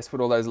contests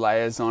put all those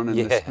layers on, and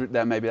Yeah.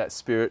 that maybe that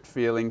spirit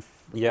feeling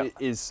Yep.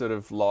 is sort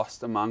of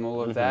lost among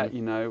all of that.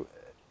 You know,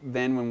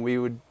 then when we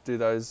would do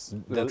those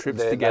little trips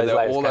those together,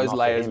 layers all came those off of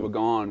layers him. were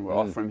gone, were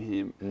off from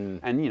him.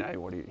 And you know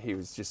what, he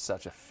was just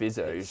such a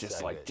fizzer. He was just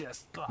so like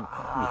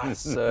good.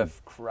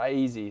 surf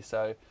crazy.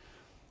 So,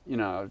 you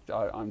know,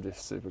 I'm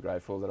just super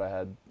grateful that I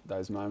had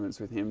those moments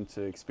with him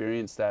to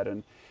experience that,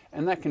 and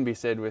that can be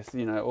said with,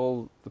 you know,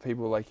 all the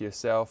people like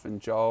yourself and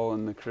Joel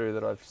and the crew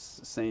that I've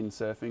seen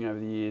surfing over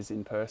the years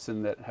in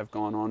person that have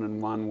gone on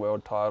and won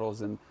world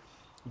titles and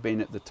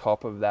been at the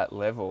top of that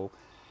level.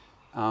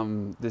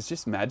 There's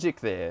just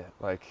magic there.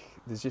 Like,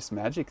 there's just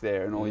magic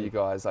there, and all you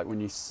guys, like when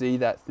you see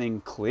that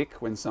thing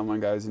click when someone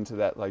goes into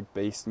that like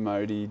beast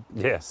mode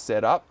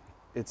setup,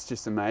 it's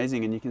just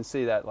amazing. And you can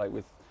see that like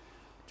with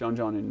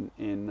John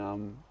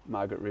in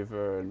Margaret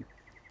River, and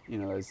you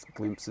know, those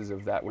glimpses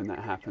of that when that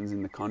happens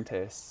in the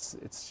contests.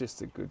 It's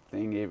just a good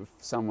thing. If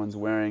someone's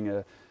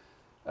wearing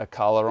a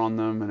colour on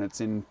them and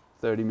it's in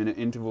 30-minute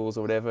intervals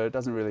or whatever. It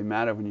doesn't really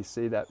matter when you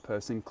see that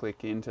person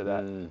click into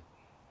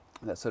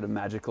that sort of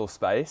magical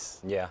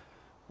space Yeah.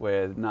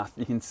 where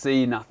you can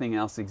see nothing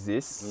else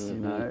exists. You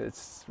know,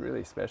 it's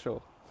really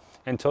special.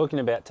 And talking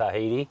about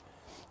Tahiti,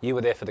 you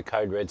were there for the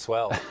Code Red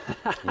Swell.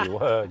 You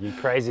were, you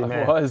crazy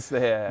man. I was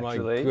there,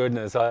 actually. My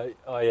goodness, I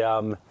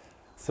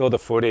saw the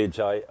footage.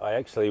 I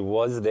actually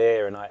was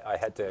there, and I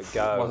had to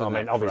go. Wasn't I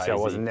mean, that obviously, I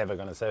crazy? was never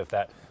going to surf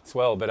that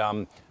swell, but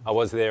I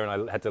was there,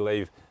 and I had to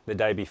leave the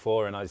day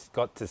before, and I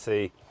got to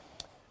see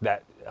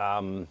that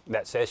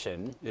that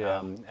session.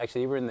 Yeah.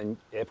 Actually, you were in the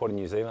airport in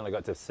New Zealand. I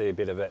got to see a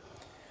bit of it.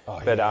 Oh,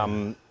 But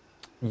yeah.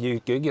 you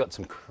got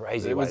some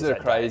crazy. It was waves a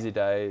that crazy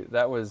day.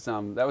 That was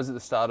at the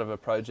start of a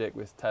project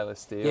with Taylor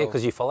Steele. Yeah,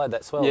 because you followed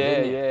that swell. Yeah,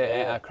 didn't you?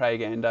 yeah.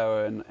 Craig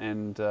Ando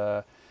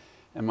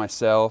and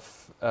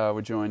myself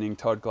were joining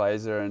Todd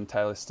Glazer and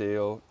Taylor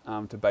Steele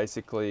to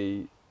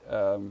basically,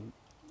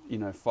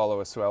 follow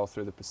a swell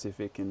through the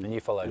Pacific and you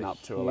followed and a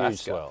up to huge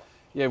Alaska. swell.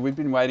 Yeah, we've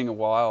been waiting a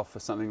while for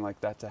something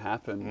like that to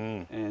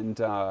happen,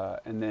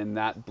 and then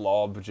that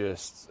blob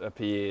just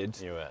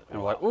appeared. You went, and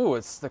we're like, oh,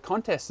 it's the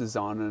contest is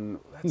on, and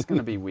that's going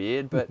to be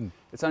weird, but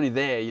it's only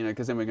there,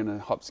 because then we're going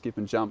to hop, skip,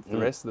 and jump the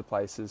rest of the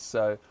places.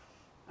 So,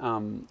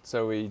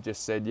 so we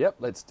just said, yep,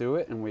 let's do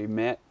it, and we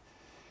met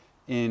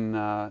in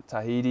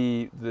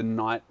Tahiti the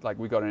night, like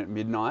we got in at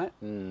midnight,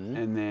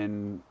 and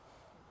then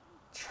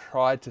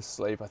tried to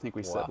sleep. I think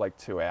we slept like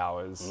 2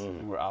 hours,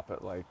 and we're up at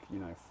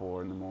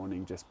 4 in the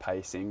morning, just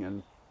pacing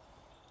and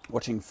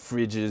watching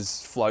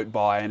fridges float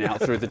by and out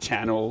through the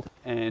channel,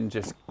 and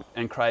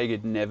Craig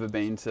had never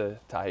been to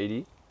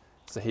Tahiti.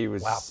 So he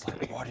was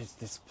like, what is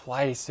this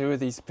place? Who are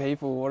these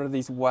people? What are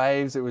these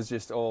waves? It was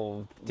just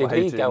all Did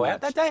way he too go much.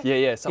 out that day? Yeah,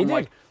 yeah. So He I'm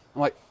did?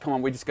 like, come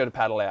on, we just got to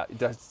paddle out.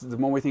 The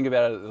more we think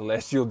about it, the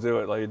less you'll do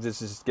it. Like,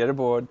 just get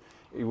aboard.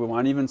 We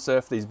won't even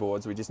surf these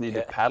boards. We just need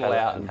to paddle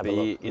out and have a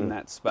be look. in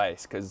that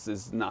space, because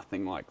there's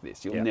nothing like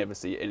this. You'll Yeah. never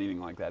see anything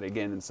like that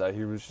again. And so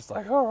he was just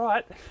like, all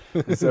right.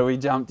 And so we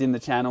jumped in the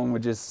channel and were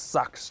just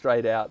sucked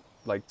straight out,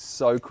 like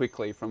so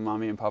quickly from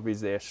Mummy and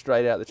Puppies there,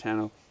 straight out the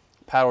channel,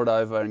 paddled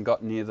over and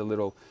got near the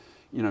little,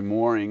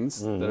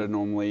 moorings that are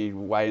normally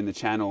way in the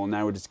channel, and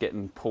they were just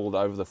getting pulled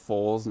over the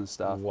falls and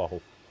stuff. Whoa.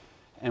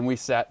 And we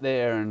sat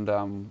there,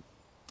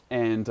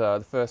 and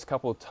the first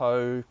couple of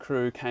tow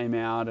crew came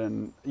out,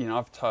 and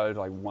I've towed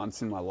like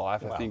once in my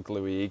life. Wow. I think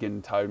Louis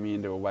Egan towed me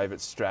into a wave at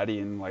Stratty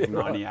in like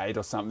 '98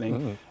 or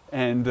something,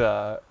 and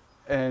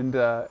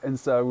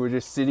so we were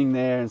just sitting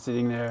there, and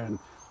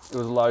it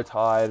was low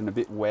tide and a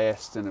bit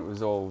west, and it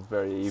was all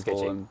very evil.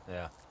 Sketchy. And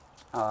Yeah.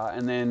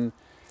 and then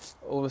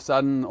all of a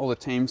sudden, all the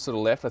teams sort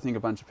of left. I think a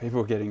bunch of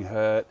people were getting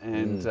hurt,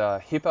 and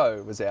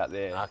Hippo was out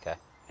there. Okay.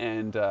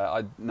 And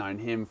I'd known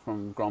him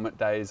from Grommet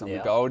days on the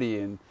Yeah. Goldie,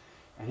 and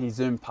he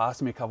zoomed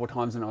past me a couple of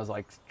times, and I was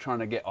like trying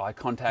to get eye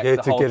contact Yeah,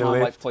 the to whole get a time,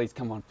 like, lift. please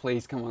come on,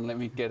 let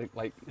me get it,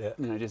 like, Yeah.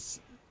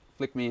 just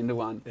flick me into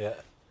one. Yeah.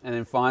 And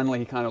then finally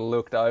he kind of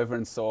looked over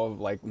and saw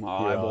like my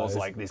Your eyeballs eyes.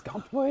 like this,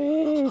 come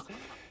please.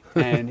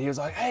 And he was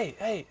like,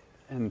 hey.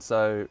 And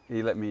so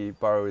he let me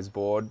borrow his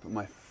board, but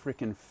my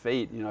freaking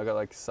feet, I got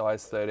like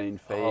size 13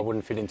 feet. Oh, I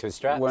wouldn't fit into his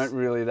straps. Weren't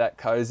really that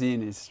cozy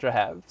in his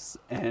straps,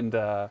 and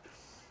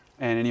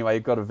anyway, he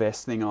got a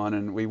vest thing on,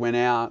 and we went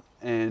out,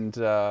 and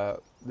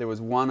there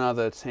was one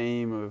other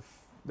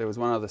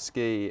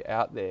ski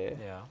out there.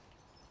 Yeah.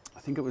 I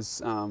think it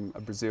was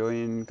a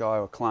Brazilian guy,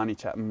 or Kalani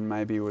Chapman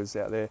maybe was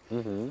out there.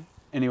 Mm-hmm.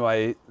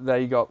 Anyway,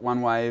 they got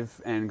one wave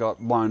and got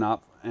blown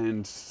up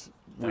and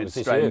went was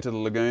just straight you? into the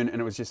lagoon, and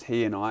it was just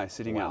he and I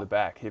sitting out Wow. the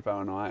back, Hippo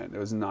and I. There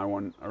was no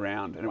one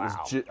around, and Wow.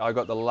 it was I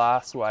got the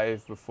last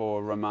wave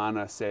before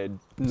Romana said,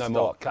 No stop,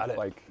 more, cut it.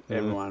 like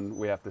everyone,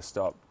 we have to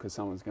stop because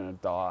someone's going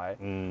to die.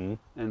 Mm.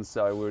 And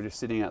so we were just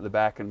sitting out the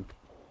back, and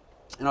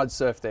I'd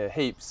surfed there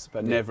heaps,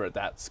 but never at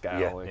that scale.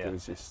 Yeah, Like yeah. it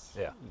was just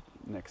Yeah.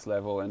 next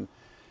level, and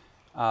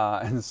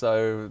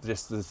so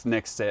just this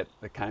next set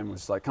that came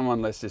was like, come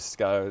on, let's just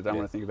go. Don't Yeah.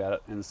 want to think about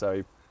it. And so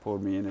he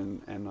pulled me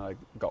in, and I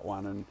got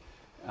one, and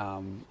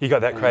You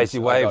got that and crazy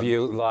I wave.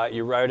 got-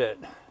 You rode it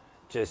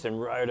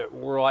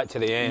right to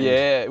the end.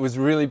 Yeah, it was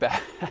really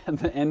bad.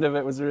 The end of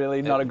it was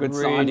really not a good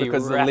sign, really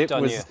because the wrapped lip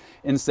on was, you.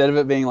 instead of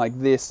it being like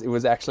this, it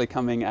was actually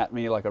coming at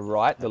me like a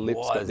right. The It lip's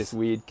got was. this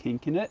weird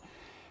kink in it,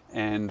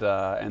 and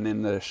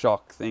then the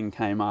shock thing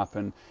came up,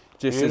 and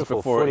just Beautiful as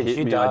before it footage. hit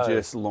You me, I dove.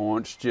 just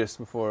launched just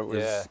before it was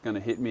Yeah. going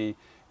to hit me.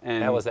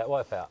 And How was that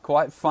wipe out?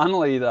 quite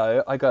funnily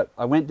though,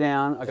 I went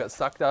down, I got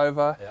sucked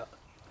over, Yeah.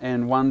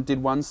 and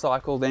did one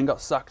cycle, then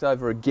got sucked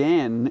over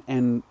again,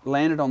 and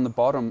landed on the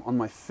bottom on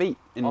my feet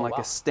in Oh, like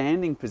wow. a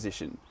standing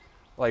position,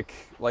 like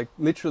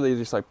literally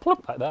just like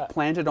plop, Like that.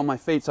 planted on my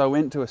feet. So I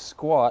went to a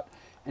squat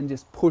and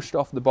just pushed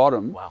off the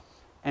bottom, Wow.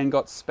 and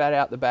got spat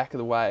out the back of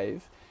the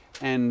wave,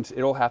 and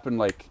it all happened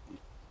like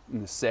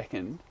in a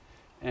second.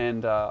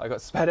 And I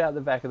got spat out the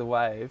back of the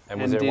wave.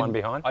 And was there one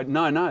behind?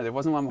 No, there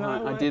wasn't one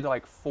behind. I way. did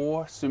like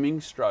 4 swimming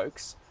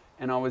strokes,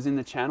 and I was in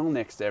the channel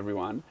next to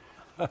everyone.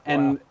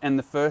 And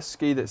the first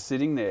ski that's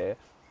sitting there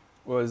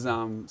was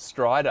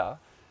Strider,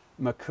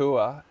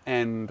 Makua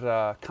and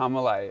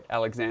Kamale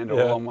Alexander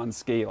Yeah. all on one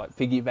ski, like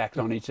piggybacked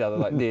on each other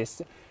like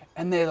this.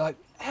 And they're like,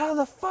 how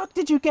the fuck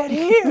did you get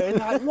here? And they're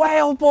like,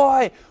 whale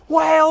boy.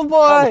 Oh,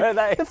 were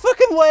they? The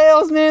fucking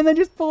whales, man, they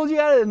just pulled you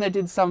out of it. And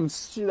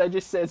they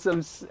just said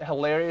some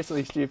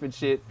hilariously stupid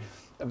shit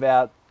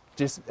about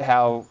just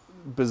how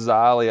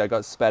bizarrely I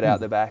got spat out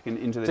the back and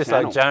into the Just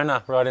channel. like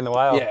Jonah riding the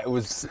whale. Yeah, it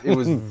was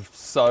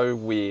so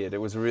weird. It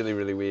was really,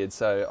 really weird.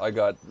 So I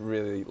got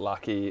really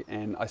lucky,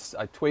 and I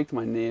tweaked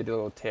my knee, did a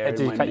little tear in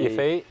Did my you cut knee. your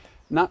feet?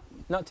 No,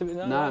 Not to be.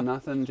 no,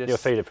 nothing. Just Your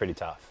feet are pretty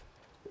tough.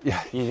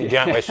 Yeah, You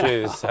don't wear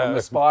shoes, so I'm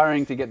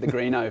aspiring to get the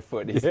Greeno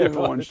foot. He's Yeah, never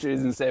worn right.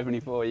 shoes in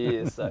 74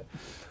 years, so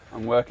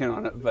I'm working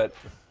on it. But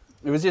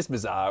it was just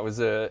bizarre. It was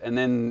and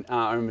then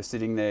I remember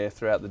sitting there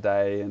throughout the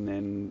day, and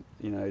then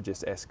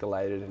just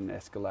escalated and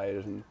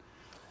escalated, and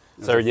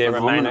it So was a yeah,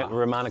 phenomena.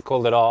 Romana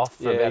called it off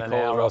for Yeah, about an called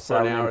it hour or off so.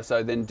 for an hour or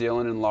so. Then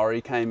Dylan and Laurie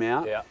came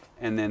out, Yeah.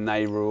 and then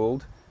they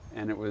ruled,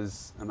 and it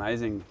was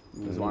amazing.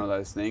 It was one of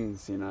those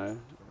things,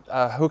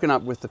 Hooking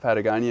up with the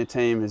Patagonia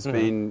team has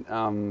been,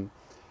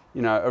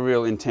 a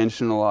real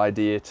intentional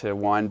idea to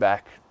wind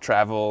back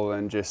travel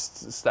and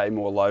just stay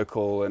more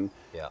local and,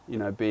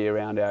 Yeah. be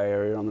around our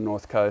area on the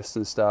north coast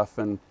and stuff.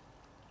 And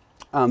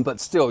but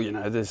still,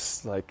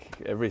 there's like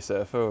every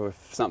surfer,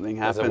 if something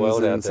There's a happens world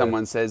out there. and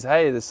someone says,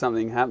 hey, there's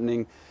something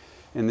happening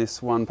in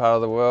this one part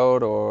of the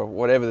world or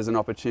whatever, there's an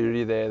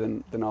opportunity there,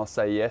 then I'll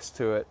say yes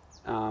to it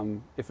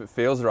if it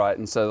feels right.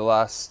 And so the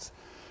last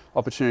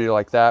opportunity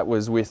like that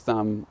was with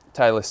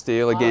Taylor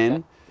Steele again.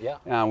 Okay.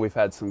 Yeah. We've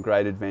had some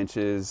great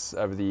adventures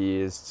over the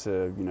years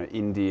to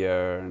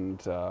India and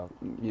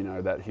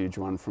that huge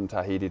one from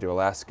Tahiti to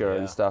Alaska Yeah.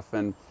 and stuff.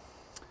 And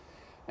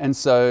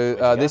so Where'd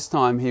you go? this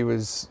time he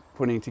was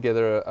putting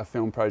together a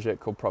film project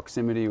called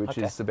Proximity, which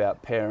Okay. is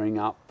about pairing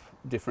up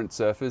different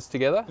surfers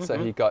together. So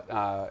Mhm. he got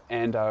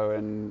Ando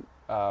and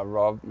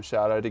Rob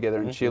Machado together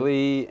in Mhm.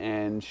 Chile,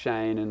 and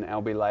Shane and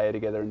Albie Leia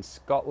together in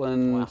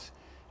Scotland. Wow.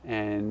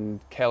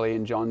 And Kelly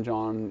and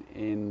John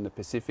in the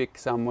Pacific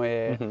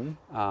somewhere. Mhm.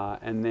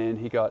 And then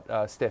he got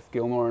Steph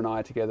Gilmore and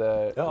I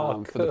together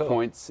Oh, for the cool.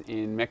 points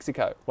in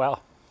Mexico. Wow.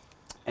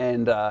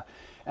 And that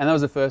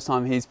was the first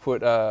time he's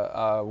put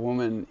a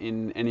woman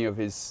in any of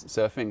his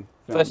surfing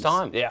films. First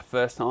time? Yeah,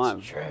 first time.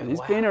 That's true, And he's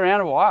wow. been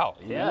around a while.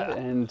 Yeah.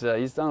 And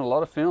he's done a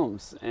lot of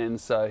films. And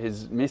so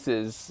his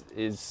missus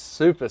is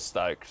super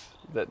stoked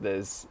that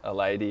there's a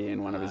lady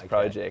in one of his Okay.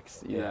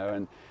 projects, Yeah.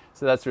 and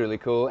so that's really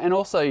cool. And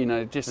also,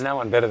 just No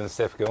one better than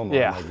Steph Gilmore.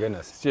 Yeah. My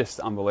goodness. it's just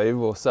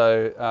unbelievable.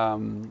 So,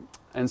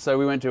 and so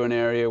we went to an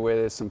area where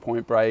there's some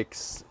point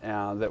breaks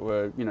that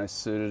were,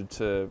 suited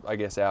to, I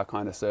guess, our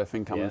kind of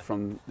surfing coming Yeah.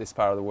 from this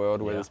part of the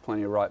world where Yeah. there's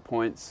plenty of right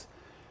points.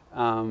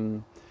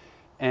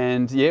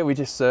 And yeah, we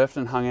just surfed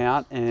and hung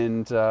out,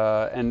 and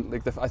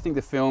like I think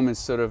the film is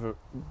sort of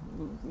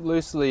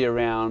loosely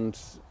around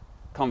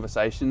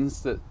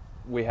conversations that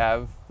we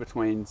have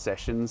between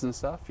sessions and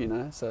stuff,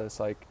 So it's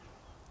like,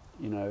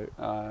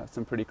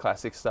 some pretty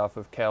classic stuff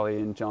of Kelly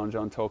and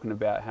John talking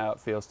about how it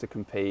feels to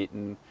compete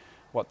and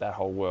what that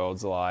whole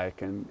world's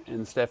like.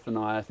 And Steph and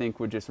I think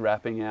we're just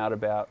rapping out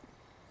about,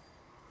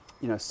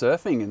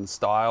 surfing and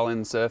style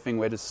in surfing.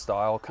 Where does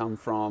style come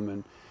from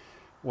and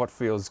what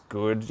feels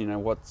good,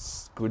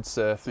 what's good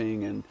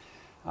surfing,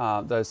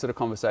 and those sort of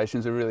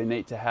conversations are really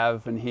neat to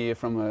have and hear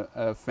from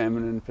a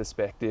feminine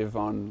perspective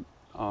on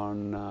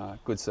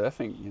good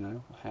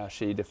surfing, how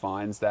she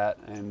defines that.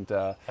 And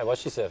How was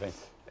she surfing?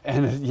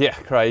 and yeah,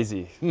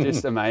 crazy,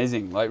 just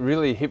amazing, like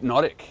really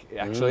hypnotic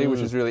actually, which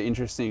is really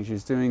interesting.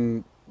 She's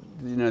doing,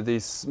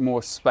 these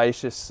more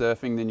spacious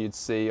surfing than you'd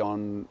see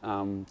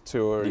on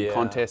tour and Yeah.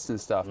 contests and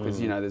stuff, because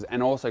there's,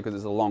 and also because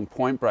there's a long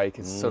point break,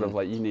 it's sort of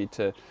like you need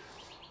to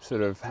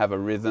sort of have a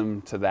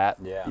rhythm to that,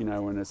 Yeah.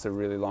 when it's a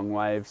really long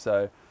wave.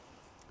 So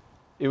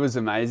it was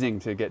amazing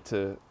to get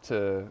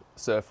to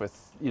surf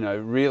with,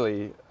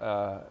 really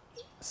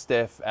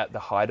Steph at the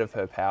height of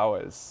her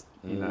powers,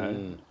 in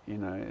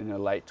her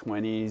late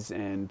 20s,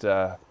 and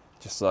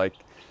just like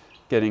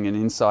getting an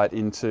insight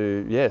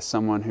into,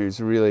 someone who's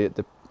really at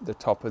the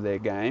top of their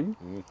game,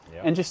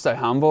 Yeah. and just so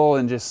humble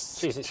and just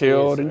She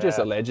chilled is, and just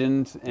a yeah.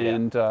 legend.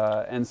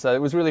 Yeah. And so it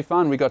was really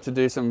fun. We got to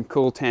do some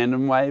cool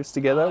tandem waves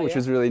together, Oh, which yeah.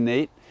 was really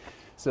neat.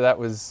 So that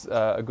was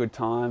a good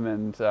time,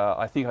 and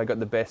I think I got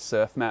the best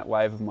surf mat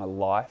wave of my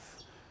life.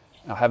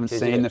 I haven't Did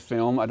seen you? the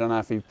film. I don't know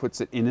if he puts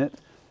it in it,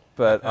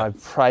 but I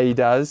pray he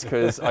does,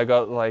 because I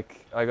got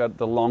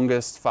the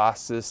longest,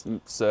 fastest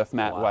surf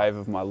mat Wow. wave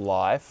of my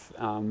life.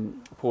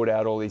 Pulled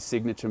out all these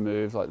signature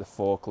moves like the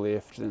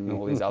forklift and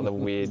all these other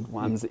weird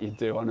ones that you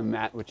do on a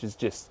mat, which is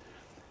just,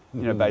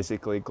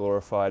 basically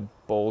glorified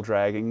ball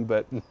dragging.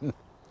 But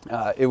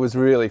it was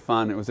really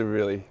fun. It was a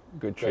really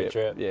good Great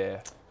trip. trip.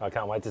 Yeah. I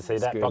can't wait to see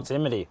It's that good.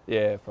 proximity.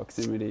 Yeah,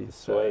 proximity.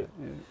 Sweet.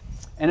 yeah.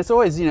 And it's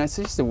always, it's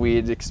just a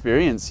weird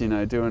experience,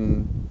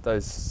 doing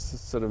those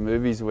sort of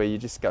movies where you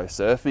just go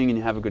surfing and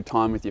you have a good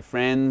time with your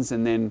friends,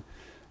 and then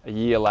a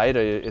year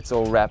later it's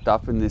all wrapped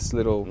up in this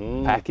little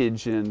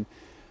package, and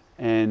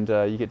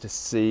you get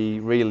to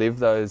relive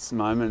those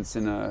moments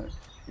in an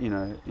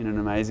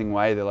amazing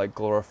way. They're like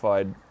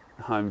glorified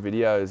home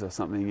videos or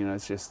something. You know,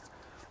 it's just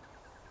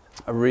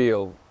a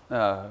real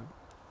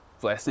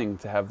blessing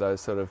to have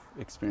those sort of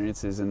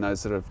experiences and those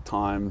sort of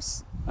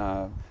times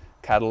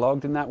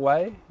catalogued in that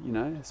way. You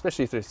know,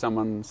 especially through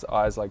someone's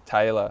eyes like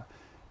Taylor.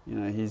 You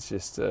know, he's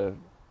just a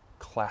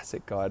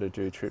classic guy to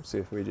do trips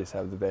with. We just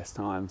have the best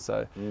time.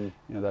 So, you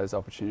know, those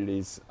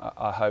opportunities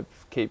I hope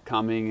keep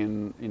coming,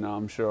 and you know,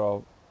 I'm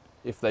sure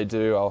if they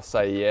do, I'll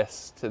say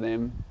yes to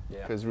them,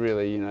 because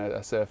really, you know, a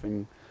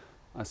surfing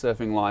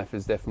life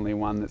is definitely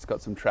one that's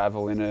got some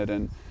travel in it,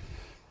 and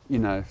you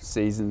know,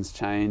 seasons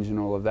change and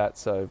all of that.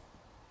 So,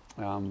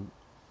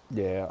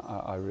 yeah,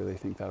 I really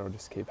think that'll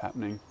just keep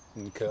happening.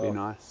 Cool. It'll be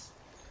nice.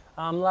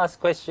 Last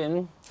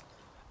question.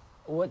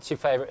 What's your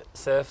favourite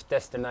surf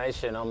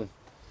destination? I'm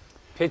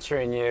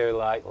picturing you,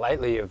 like,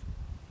 lately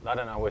I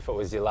don't know if it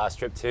was your last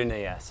trip to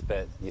Nias,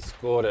 but you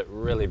scored it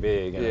really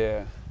big. And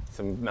Yeah.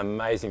 some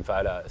amazing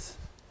photos.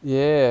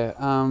 Yeah.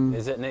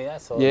 Is it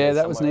Nias? Or Yeah, is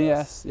that was somewhere Nias.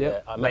 else?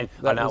 Yeah. I mean,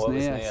 I know it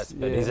was Nias,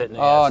 but is it Nias?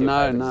 Oh, your no,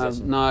 favourite no,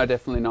 position? no,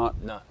 definitely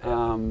not. No.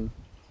 Yeah.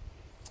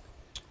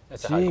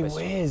 That's a hard Gee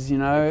question. whiz, you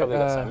know. You've probably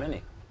got so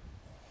many.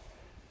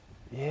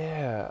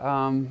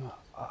 Yeah.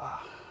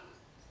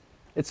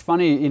 It's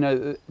funny, you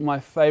know, my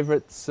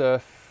favourite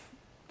surf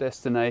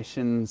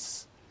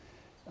destinations,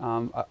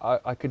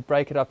 I could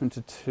break it up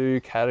into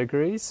two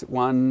categories.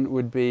 One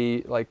would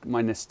be like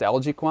my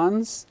nostalgic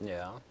ones.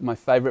 Yeah. My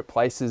favourite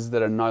places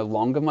that are no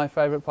longer my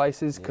favourite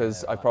places,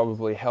 because I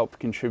probably helped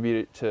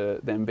contribute to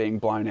them being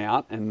blown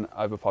out and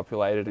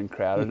overpopulated and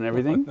crowded and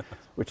everything,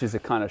 which is a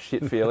kind of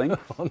shit feeling.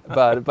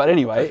 But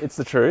anyway, it's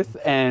the truth.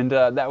 And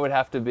that would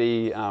have to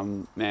be,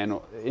 man,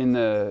 in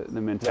the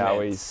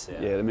Mentawais.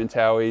 The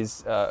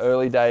Mentawais,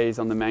 early days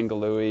on the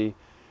Mangalui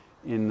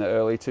in the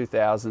early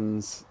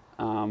 2000s.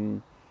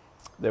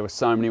 There were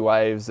so many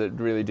waves that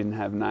really didn't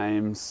have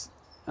names,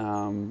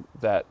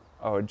 that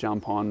I would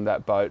jump on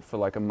that boat for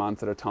like a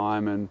month at a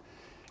time. And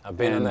I've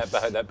been on that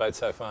boat. That boat's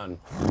so fun.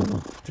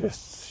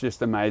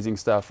 Just amazing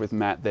stuff with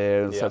Matt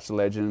there, such a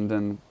legend.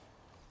 And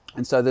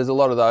so there's a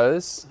lot of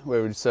those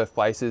where we'd surf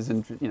places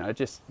and, you know,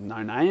 just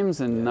no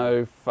names and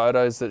no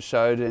photos that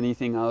showed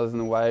anything other than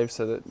the waves,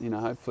 so that, you know,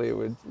 hopefully it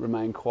would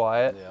remain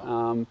quiet.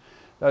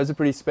 Those are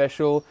pretty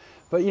special.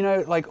 But, you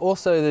know, like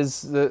also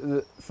there's,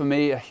 for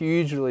me, a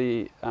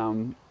hugely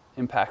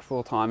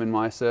impactful time in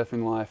my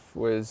surfing life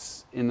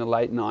was in the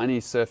late 90s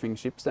surfing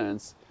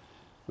Shipsterns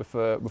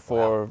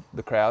before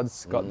the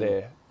crowds got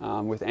there.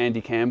 With Andy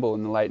Campbell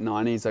in the late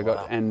 90s,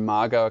 and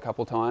Margot a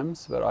couple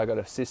times, but I got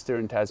a sister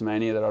in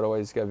Tasmania that I'd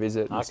always go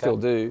visit, and I still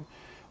do.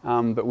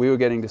 But we were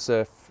getting to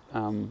surf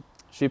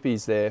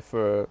shippies there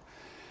for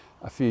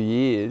a few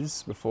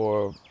years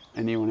before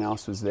anyone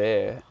else was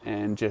there,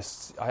 and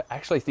I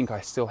actually think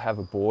I still have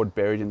a board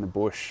buried in the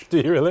bush. Do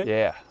you really?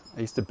 Yeah, I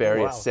used to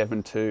bury a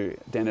 7.2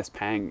 Dennis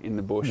Pang in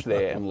the bush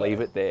there and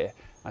leave it there.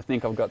 I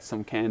think I've got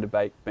some canned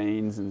baked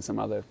beans and some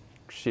other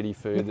shitty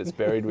food that's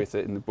buried with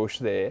it in the bush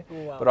there.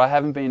 But I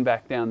haven't been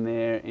back down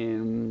there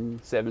in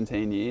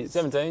 17 years.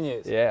 17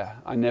 years? Yeah,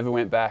 I never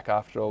went back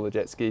after all the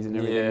jet skis and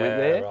everything went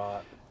there.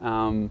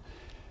 Right.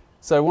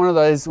 So one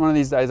of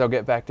these days I'll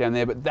get back down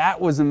there. But that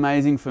was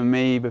amazing for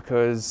me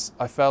because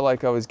I felt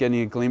like I was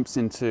getting a glimpse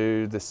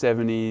into the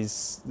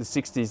 70s, the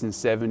 60s and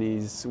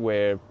 70s,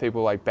 where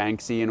people like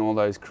Banksy and all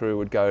those crew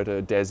would go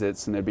to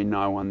deserts and there'd be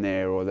no one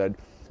there, or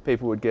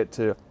people would get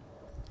to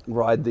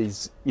ride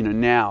these, you know,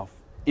 now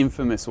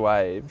infamous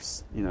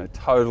waves, you know,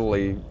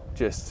 totally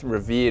just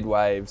revered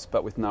waves,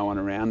 but with no one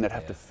around. They'd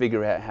have to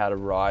figure out how to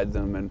ride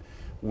them and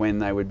when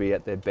they would be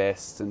at their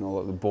best and all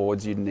of the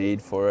boards you'd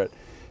need for it.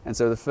 And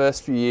so the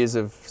first few years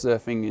of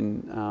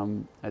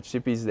surfing at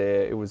Shippies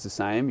there, it was the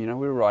same. You know,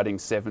 we were riding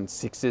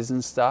 7.6s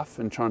and stuff,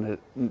 and trying to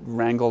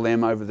wrangle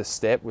them over the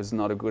step was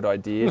not a good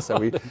idea. So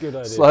we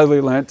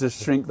slowly learnt to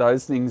shrink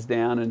those things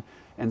down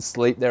and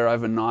sleep there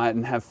overnight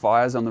and have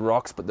fires on the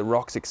rocks, but the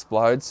rocks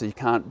explode, so you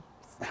can't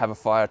have a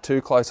fire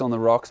too close on the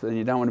rocks, but then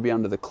you don't want to be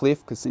under the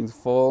cliff because things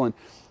fall. And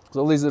there's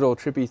all these little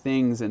trippy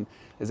things, and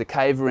there's a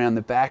cave around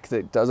the back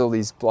that does all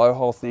these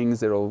blowhole things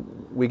that'll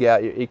wig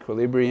out your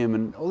equilibrium,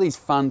 and all these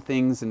fun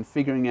things, and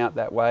figuring out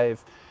that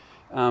wave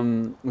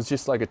was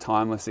just like a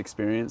timeless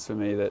experience for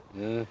me that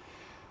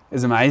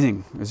is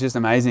amazing. It was just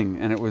amazing,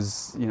 and it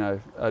was, you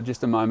know,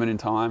 just a moment in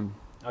time.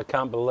 I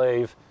can't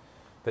believe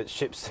that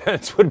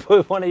Shipsterns would be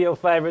one of your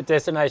favourite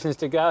destinations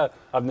to go.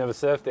 I've never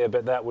surfed there,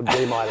 but that would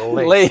be my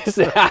least.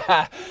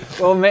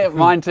 Well,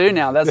 mine too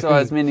now. That's why I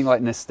was meaning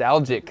like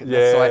nostalgic.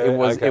 That's why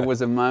it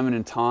was a moment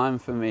in time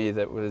for me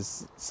that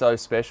was so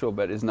special,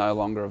 but is no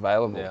longer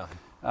available.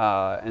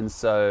 And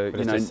so, but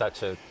you know, it's just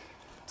such a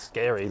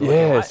scary.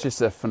 It's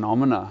just a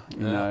phenomena,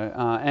 you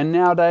know. And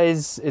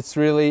nowadays, it's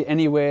really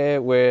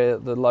anywhere where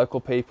the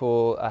local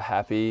people are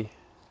happy,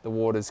 the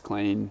water's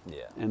clean,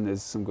 and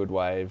there's some good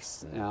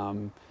waves.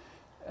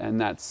 And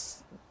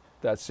that's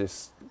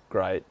just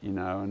great, you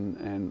know.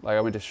 And like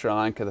I went to Sri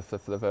Lanka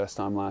for the first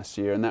time last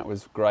year, and that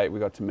was great. We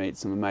got to meet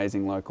some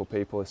amazing local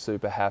people. They're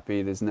super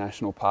happy. There's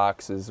national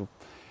parks. There's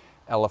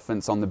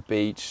elephants on the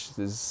beach.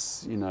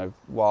 There's, you know,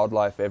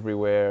 wildlife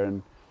everywhere,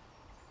 and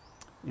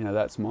you know,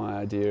 that's my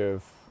idea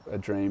of a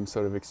dream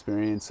sort of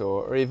experience,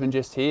 or even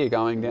just here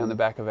going down the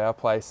back of our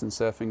place and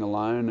surfing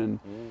alone, and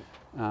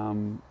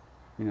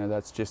you know,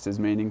 that's just as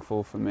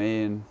meaningful for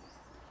me. And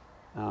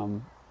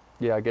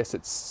yeah, I guess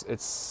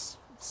it's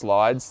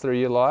slides through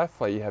your life,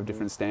 like you have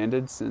different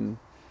standards, and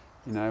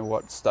you know,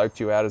 what stoked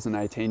you out as an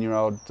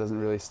 18-year-old doesn't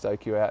really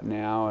stoke you out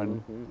now,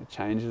 and it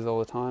changes all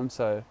the time.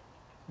 So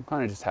I'm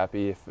kind of just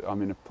happy if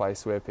I'm in a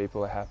place where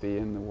people are happy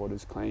and the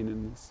water's clean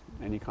and there's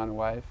any kind of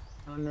wave.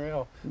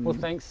 Unreal. Well,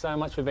 thanks so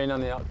much for being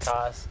on the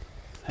Octcast.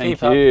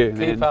 Thank you,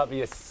 Keep up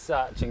your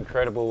such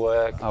incredible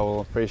work. I will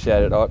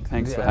appreciate it, Ock.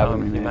 Thanks for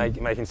having me, man.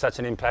 You're making such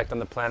an impact on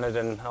the planet,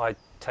 and I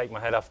take my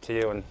hat off to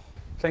you. And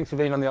thanks for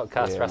being on the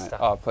Octcast, Rasta.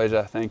 Oh,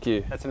 pleasure. Thank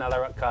you. That's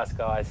another Octcast,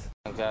 guys.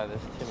 Oh God,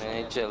 there's too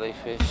many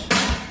jellyfish.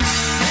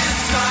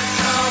 It's such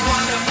a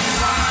wonderful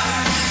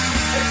life.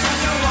 It's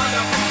such a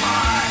wonderful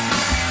life.